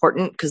really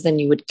important, because then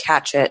you would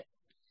catch it,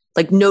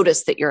 like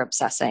notice that you're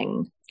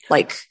obsessing,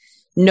 like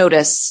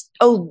notice,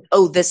 oh,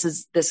 this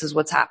is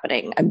what's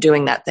happening. I'm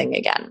doing that thing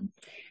again.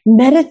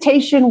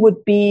 Meditation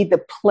would be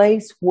the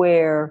place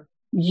where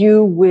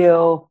you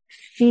will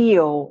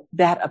feel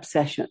that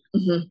obsession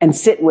and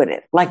sit with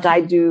it, like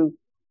I do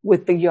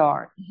with the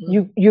yard.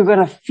 You're going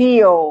to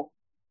feel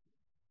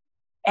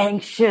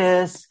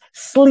anxious,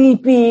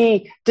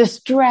 sleepy,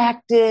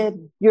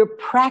 distracted. You're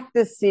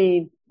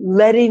practicing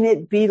letting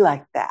it be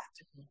like that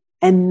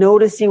and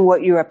noticing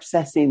what you're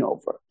obsessing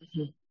over.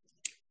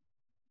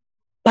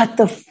 But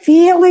the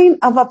feeling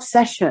of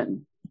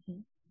obsession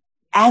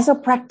as a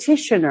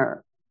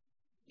practitioner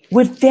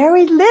with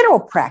very little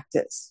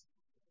practice,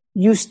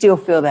 you still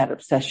feel that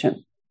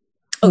obsession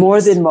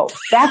more than most.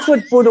 That's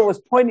what Buddha was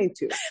pointing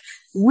to.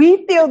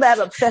 We feel that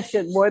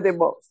obsession more than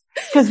most.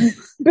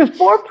 Because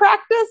before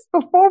practice,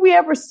 before we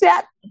ever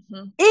sat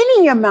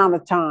any amount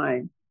of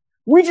time,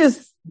 we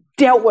just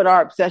dealt with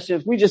our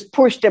obsessions. We just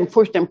pushed and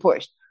pushed and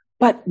pushed.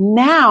 But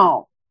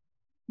now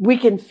we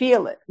can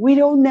feel it. We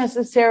don't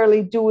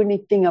necessarily do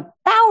anything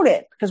about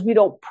it because we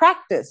don't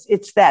practice.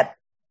 It's that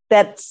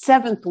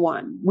seventh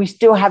one. We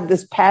still have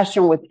this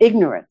passion with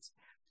ignorance.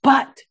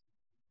 But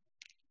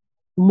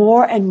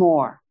more and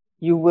more,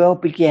 you will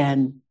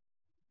begin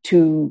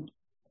to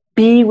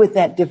be with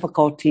that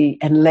difficulty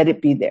and let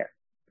it be there.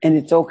 And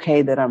it's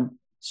okay that I'm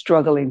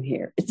struggling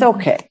here. It's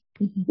okay.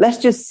 Let's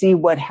just see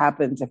what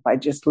happens if I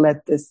just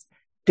let this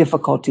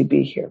difficulty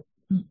be here.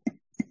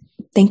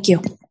 Thank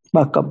you.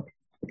 Welcome.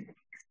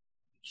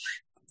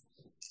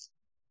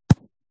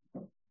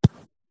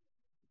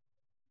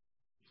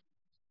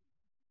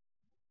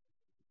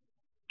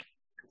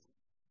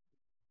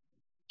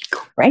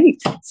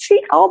 Great.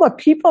 See all the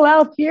people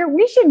out here.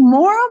 We should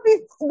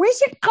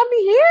come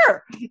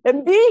here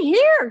and be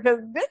here because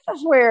this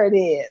is where it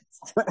is.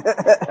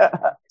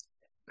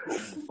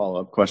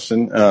 Follow-up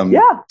question.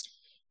 Yeah.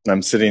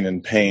 I'm sitting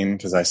in pain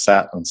because I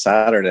sat on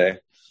Saturday,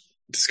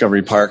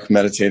 Discovery Park,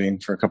 meditating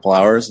for a couple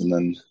hours and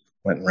then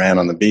went and ran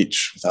on the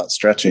beach without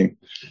stretching.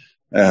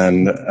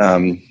 And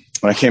when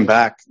I came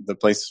back, the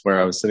place where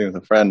I was sitting with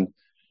a friend,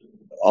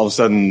 all of a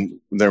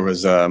sudden there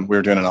was, we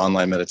were doing an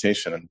online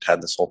meditation and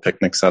had this whole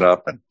picnic set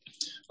up. And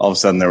all of a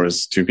sudden there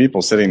was two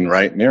people sitting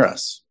right near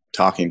us,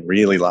 talking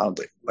really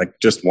loudly,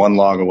 like just one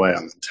log away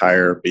on the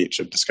entire beach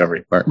of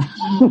Discovery Park.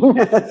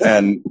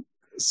 And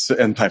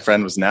my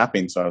friend was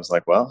napping. So I was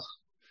like, well,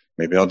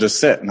 maybe I'll just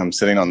sit. And I'm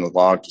sitting on the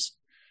log, just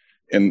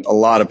in a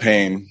lot of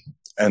pain,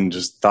 and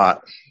just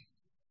thought,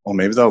 well,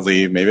 maybe they'll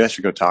leave. Maybe I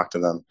should go talk to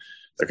them.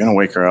 They're going to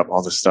wake her up,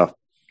 all this stuff.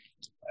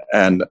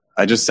 And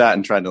I just sat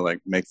and tried to like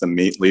make them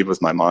leave with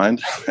my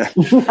mind. That's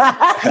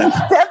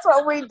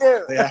what we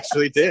do. They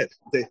actually did.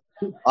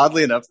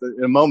 Oddly enough,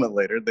 a moment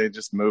later, they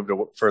just moved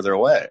further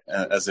away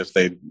as if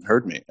they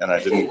heard me. And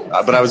I didn't,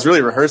 but I was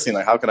really rehearsing,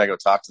 like, how could I go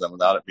talk to them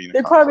without it being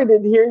They probably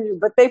didn't hear you,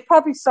 but they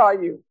probably saw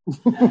you.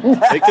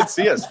 They could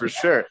see us for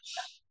sure.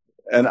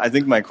 And I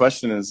think my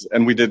question is,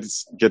 and we did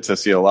get to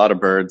see a lot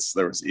of birds.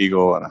 There was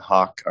eagle and a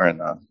hawk,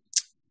 and a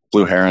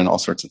blue heron, all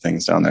sorts of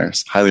things down there.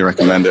 So highly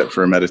recommend it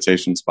for a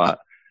meditation spot.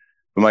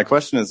 But my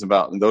question is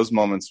about those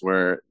moments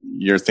where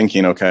you're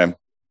thinking, okay,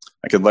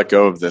 I could let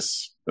go of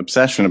this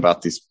obsession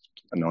about these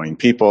annoying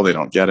people. They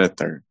don't get it.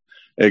 They're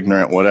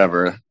ignorant,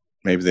 whatever.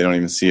 Maybe they don't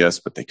even see us,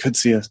 but they could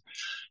see us.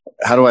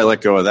 How do I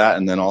let go of that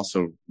and then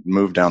also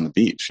move down the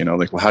beach?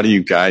 Like, well, how do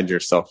you guide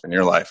yourself in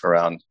your life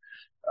around,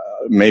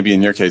 maybe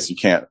in your case, you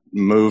can't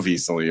move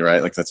easily,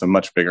 right? Like that's a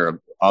much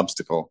bigger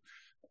obstacle,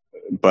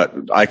 but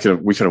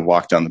we could have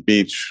walked down the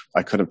beach.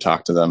 I could have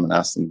talked to them and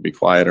asked them to be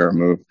quieter or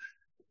move.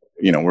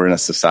 We're in a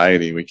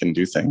society, we can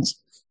do things.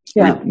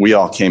 Yeah. We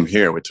all came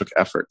here. We took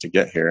effort to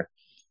get here.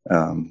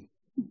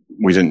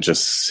 We didn't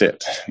just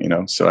sit,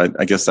 so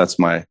I guess that's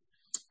my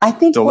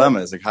dilemma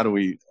is like, how do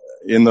we,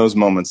 in those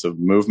moments of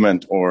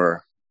movement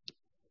or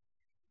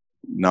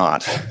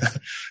not?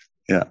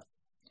 Yeah.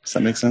 Does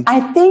that make sense?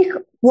 I think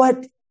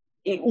what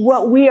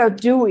we are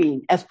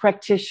doing as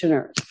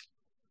practitioners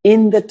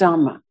in the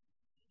Dhamma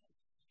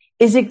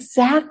is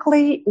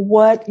exactly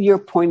what you're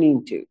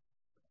pointing to.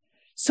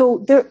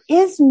 So there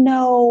is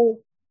no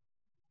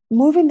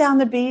moving down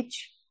the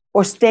beach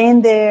or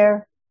staying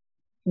there,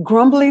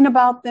 grumbling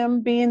about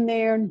them being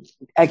there,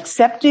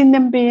 accepting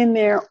them being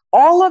there.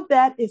 All of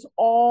that is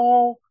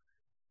all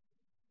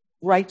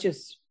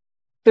righteous.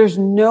 There's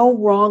no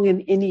wrong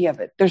in any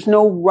of it. There's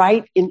no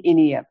right in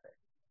any of it.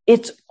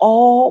 It's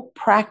all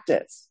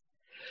practice.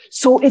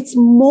 So it's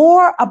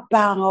more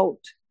about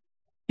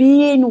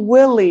being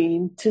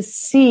willing to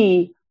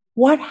see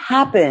what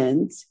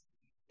happens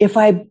if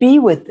I be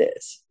with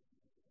this.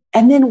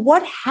 And then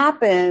what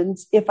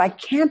happens if I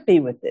can't be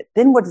with it?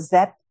 Then what does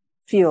that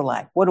feel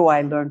like? What do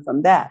I learn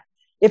from that?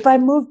 If I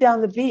move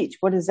down the beach,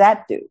 what does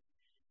that do?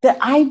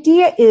 The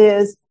idea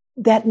is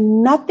that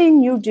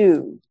nothing you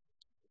do,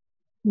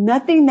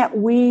 nothing that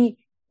we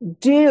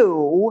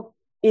do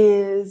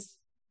is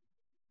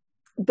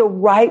the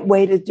right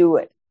way to do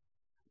it.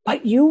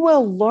 But you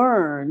will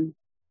learn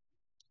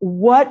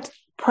what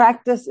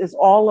practice is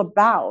all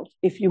about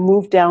if you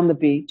move down the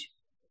beach.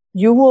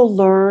 You will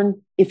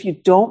learn if you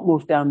don't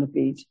move down the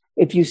beach,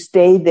 if you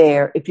stay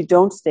there, if you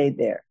don't stay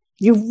there.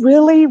 You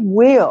really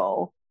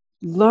will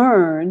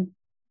learn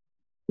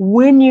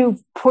when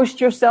you've pushed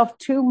yourself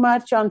too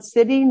much on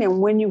sitting and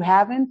when you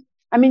haven't.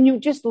 I mean, you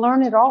just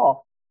learn it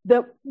all.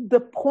 The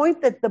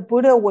point that the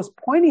Buddha was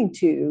pointing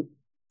to,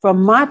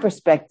 from my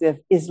perspective,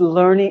 is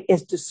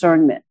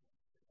discernment.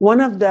 One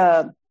of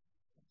the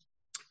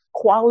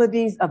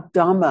qualities of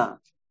Dhamma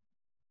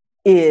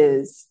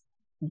is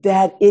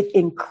that it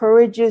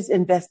encourages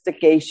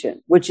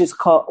investigation, which is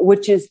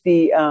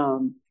the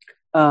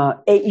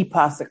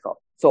aipasiko.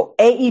 So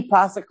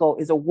aipasiko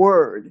is a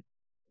word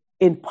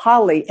in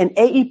Pali, and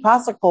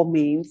aipasiko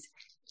means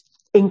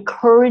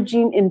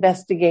encouraging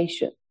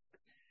investigation.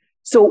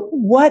 So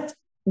what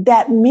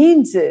that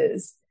means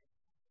is,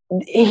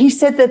 he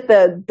said that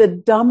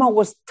the Dhamma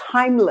was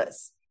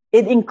timeless.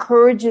 It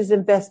encourages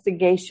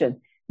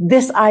investigation.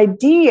 This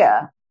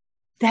idea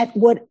that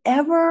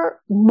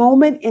whatever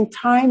moment in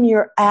time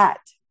you're at,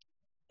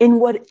 in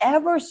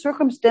whatever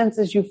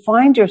circumstances you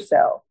find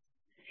yourself,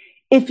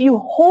 if you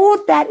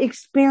hold that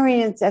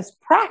experience as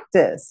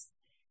practice,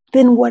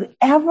 then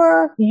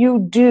whatever you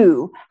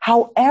do,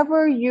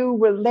 however you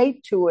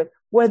relate to it,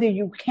 whether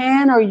you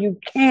can or you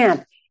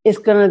can't, is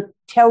going to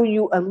tell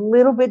you a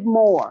little bit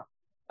more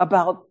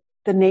about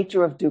the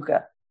nature of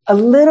dukkha, a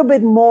little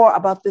bit more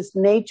about this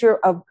nature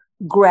of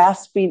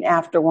grasping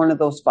after one of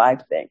those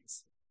 5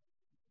 things.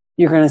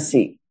 You're going to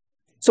see.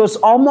 So it's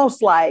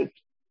almost like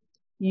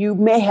you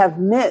may have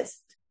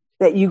missed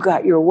that you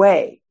got your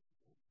way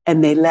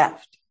and they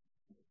left,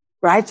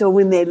 right? So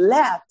when they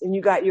left and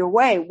you got your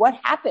way, what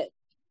happened?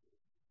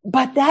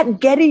 But that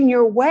getting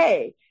your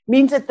way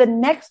means that the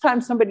next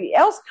time somebody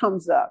else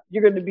comes up,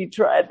 you're going to be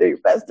trying your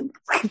best to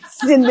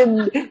send them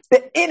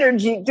the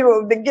energy to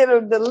them to get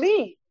them to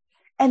leave.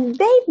 And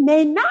they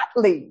may not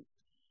leave.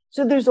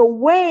 So there's a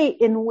way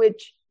in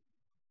which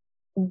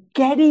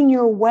getting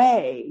your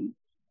way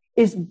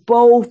is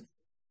both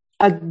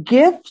a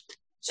gift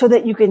so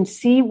that you can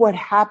see what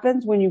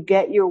happens when you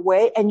get your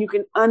way, and you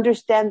can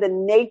understand the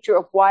nature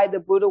of why the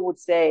Buddha would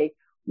say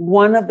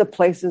one of the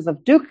places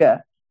of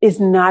dukkha is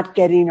not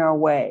getting our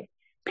way.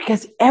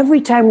 Because every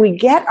time we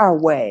get our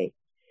way,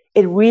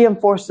 it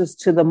reinforces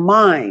to the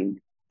mind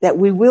that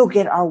we will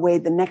get our way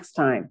the next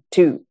time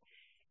too.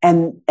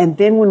 And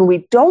then when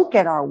we don't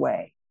get our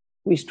way,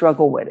 we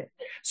struggle with it.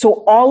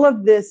 So all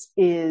of this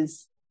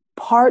is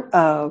part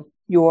of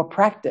your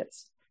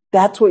practice.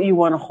 That's what you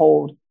want to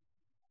hold.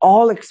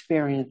 All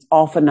experience,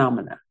 all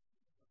phenomena.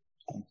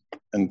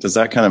 And does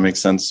that kind of make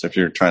sense if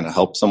you're trying to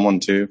help someone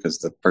too? Because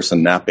the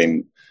person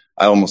napping,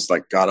 I almost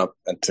got up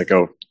and to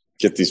go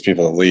get these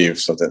people to leave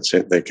so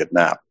that they could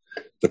nap.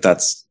 But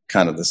that's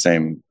kind of the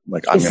same.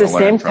 I'm it's the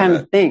same kind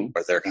of thing.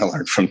 Or they're going to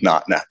learn from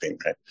not napping,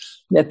 right?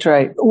 That's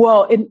right.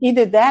 Well, in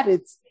either that,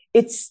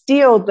 it's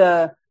still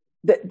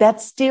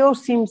that still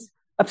seems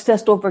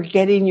obsessed over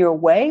getting your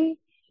way,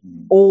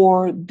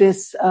 or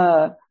this.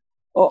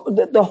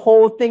 The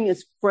whole thing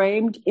is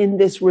framed in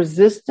this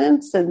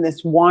resistance and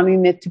this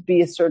wanting it to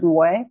be a certain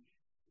way.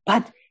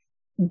 But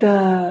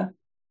the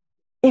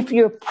if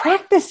you're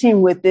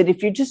practicing with it,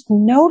 if you're just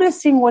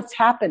noticing what's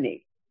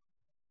happening,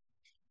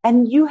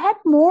 and you had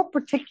more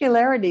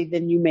particularity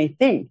than you may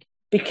think,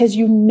 because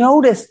you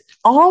noticed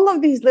all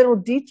of these little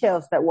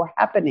details that were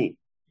happening.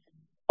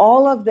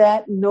 All of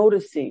that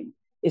noticing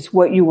is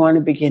what you want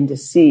to begin to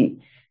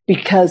see.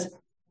 Because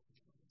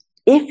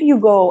if you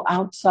go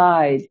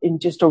outside in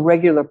just a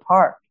regular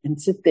park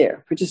and sit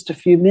there for just a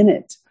few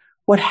minutes,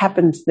 what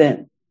happens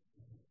then?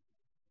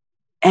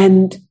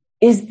 And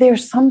is there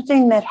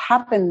something that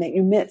happened that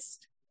you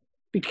missed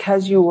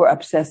because you were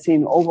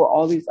obsessing over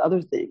all these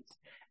other things?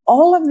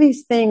 All of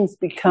these things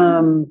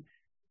become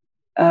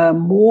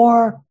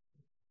more,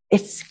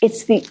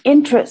 it's the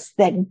interest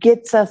that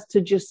gets us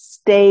to just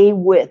stay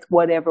with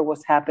whatever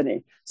was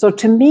happening. So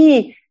to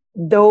me,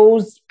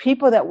 those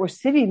people that were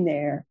sitting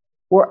there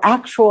were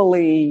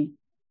actually,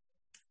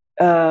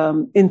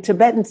 in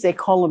Tibetans, they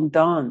call them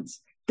dons.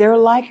 They're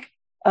like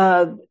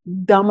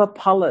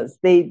Dhammapalas.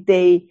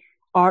 They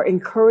are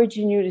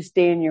encouraging you to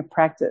stay in your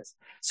practice.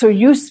 So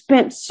you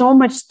spent so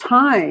much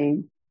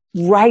time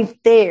right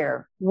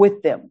there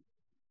with them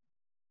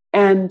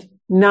and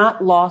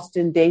not lost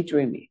in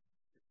daydreaming.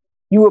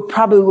 You were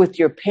probably with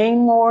your pain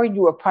more.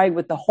 You were probably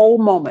with the whole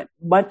moment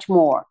much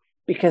more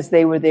because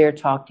they were there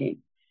talking.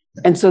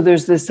 And so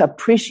there's this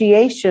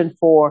appreciation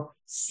for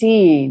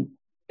seeing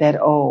that,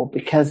 oh,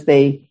 because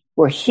they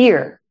were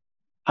here,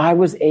 I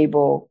was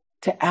able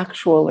to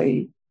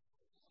actually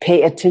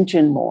pay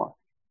attention more.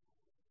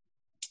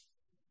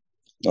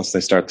 Unless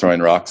they start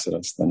throwing rocks at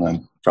us, then I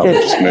probably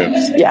just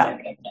move. Yeah.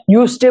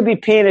 You'll still be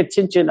paying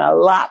attention a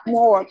lot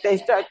more if they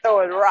start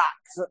throwing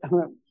rocks.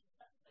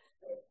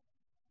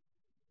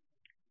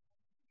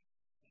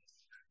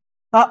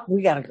 Oh,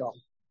 we got to go.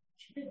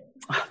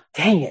 Oh,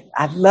 dang it.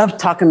 I love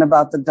talking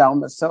about the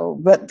Dhamma.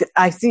 But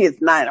I see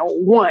it's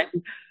 9:01.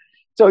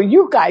 So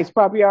you guys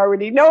probably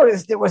already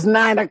noticed it was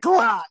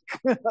 9:00.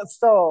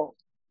 So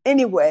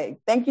anyway,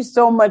 thank you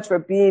so much for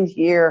being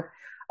here.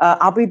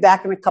 I'll be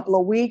back in a couple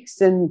of weeks.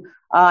 And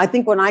I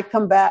think when I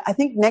come back, I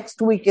think next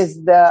week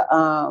is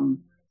the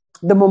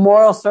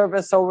memorial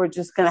service. So we're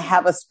just going to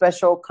have a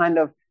special kind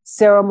of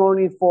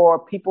ceremony for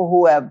people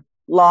who have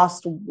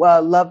lost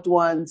loved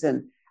ones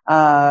and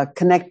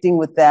connecting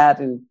with that.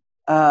 And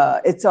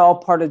it's all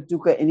part of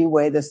dukkha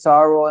anyway, the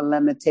sorrow and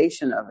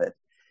lamentation of it.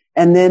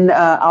 And then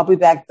I'll be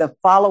back the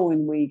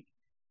following week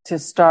to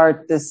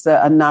start this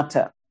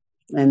anatta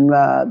and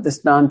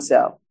this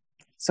non-self.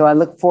 So I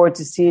look forward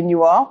to seeing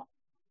you all.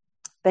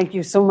 Thank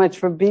you so much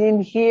for being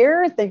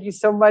here. Thank you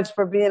so much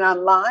for being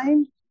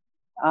online.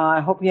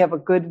 I hope you have a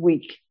good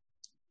week.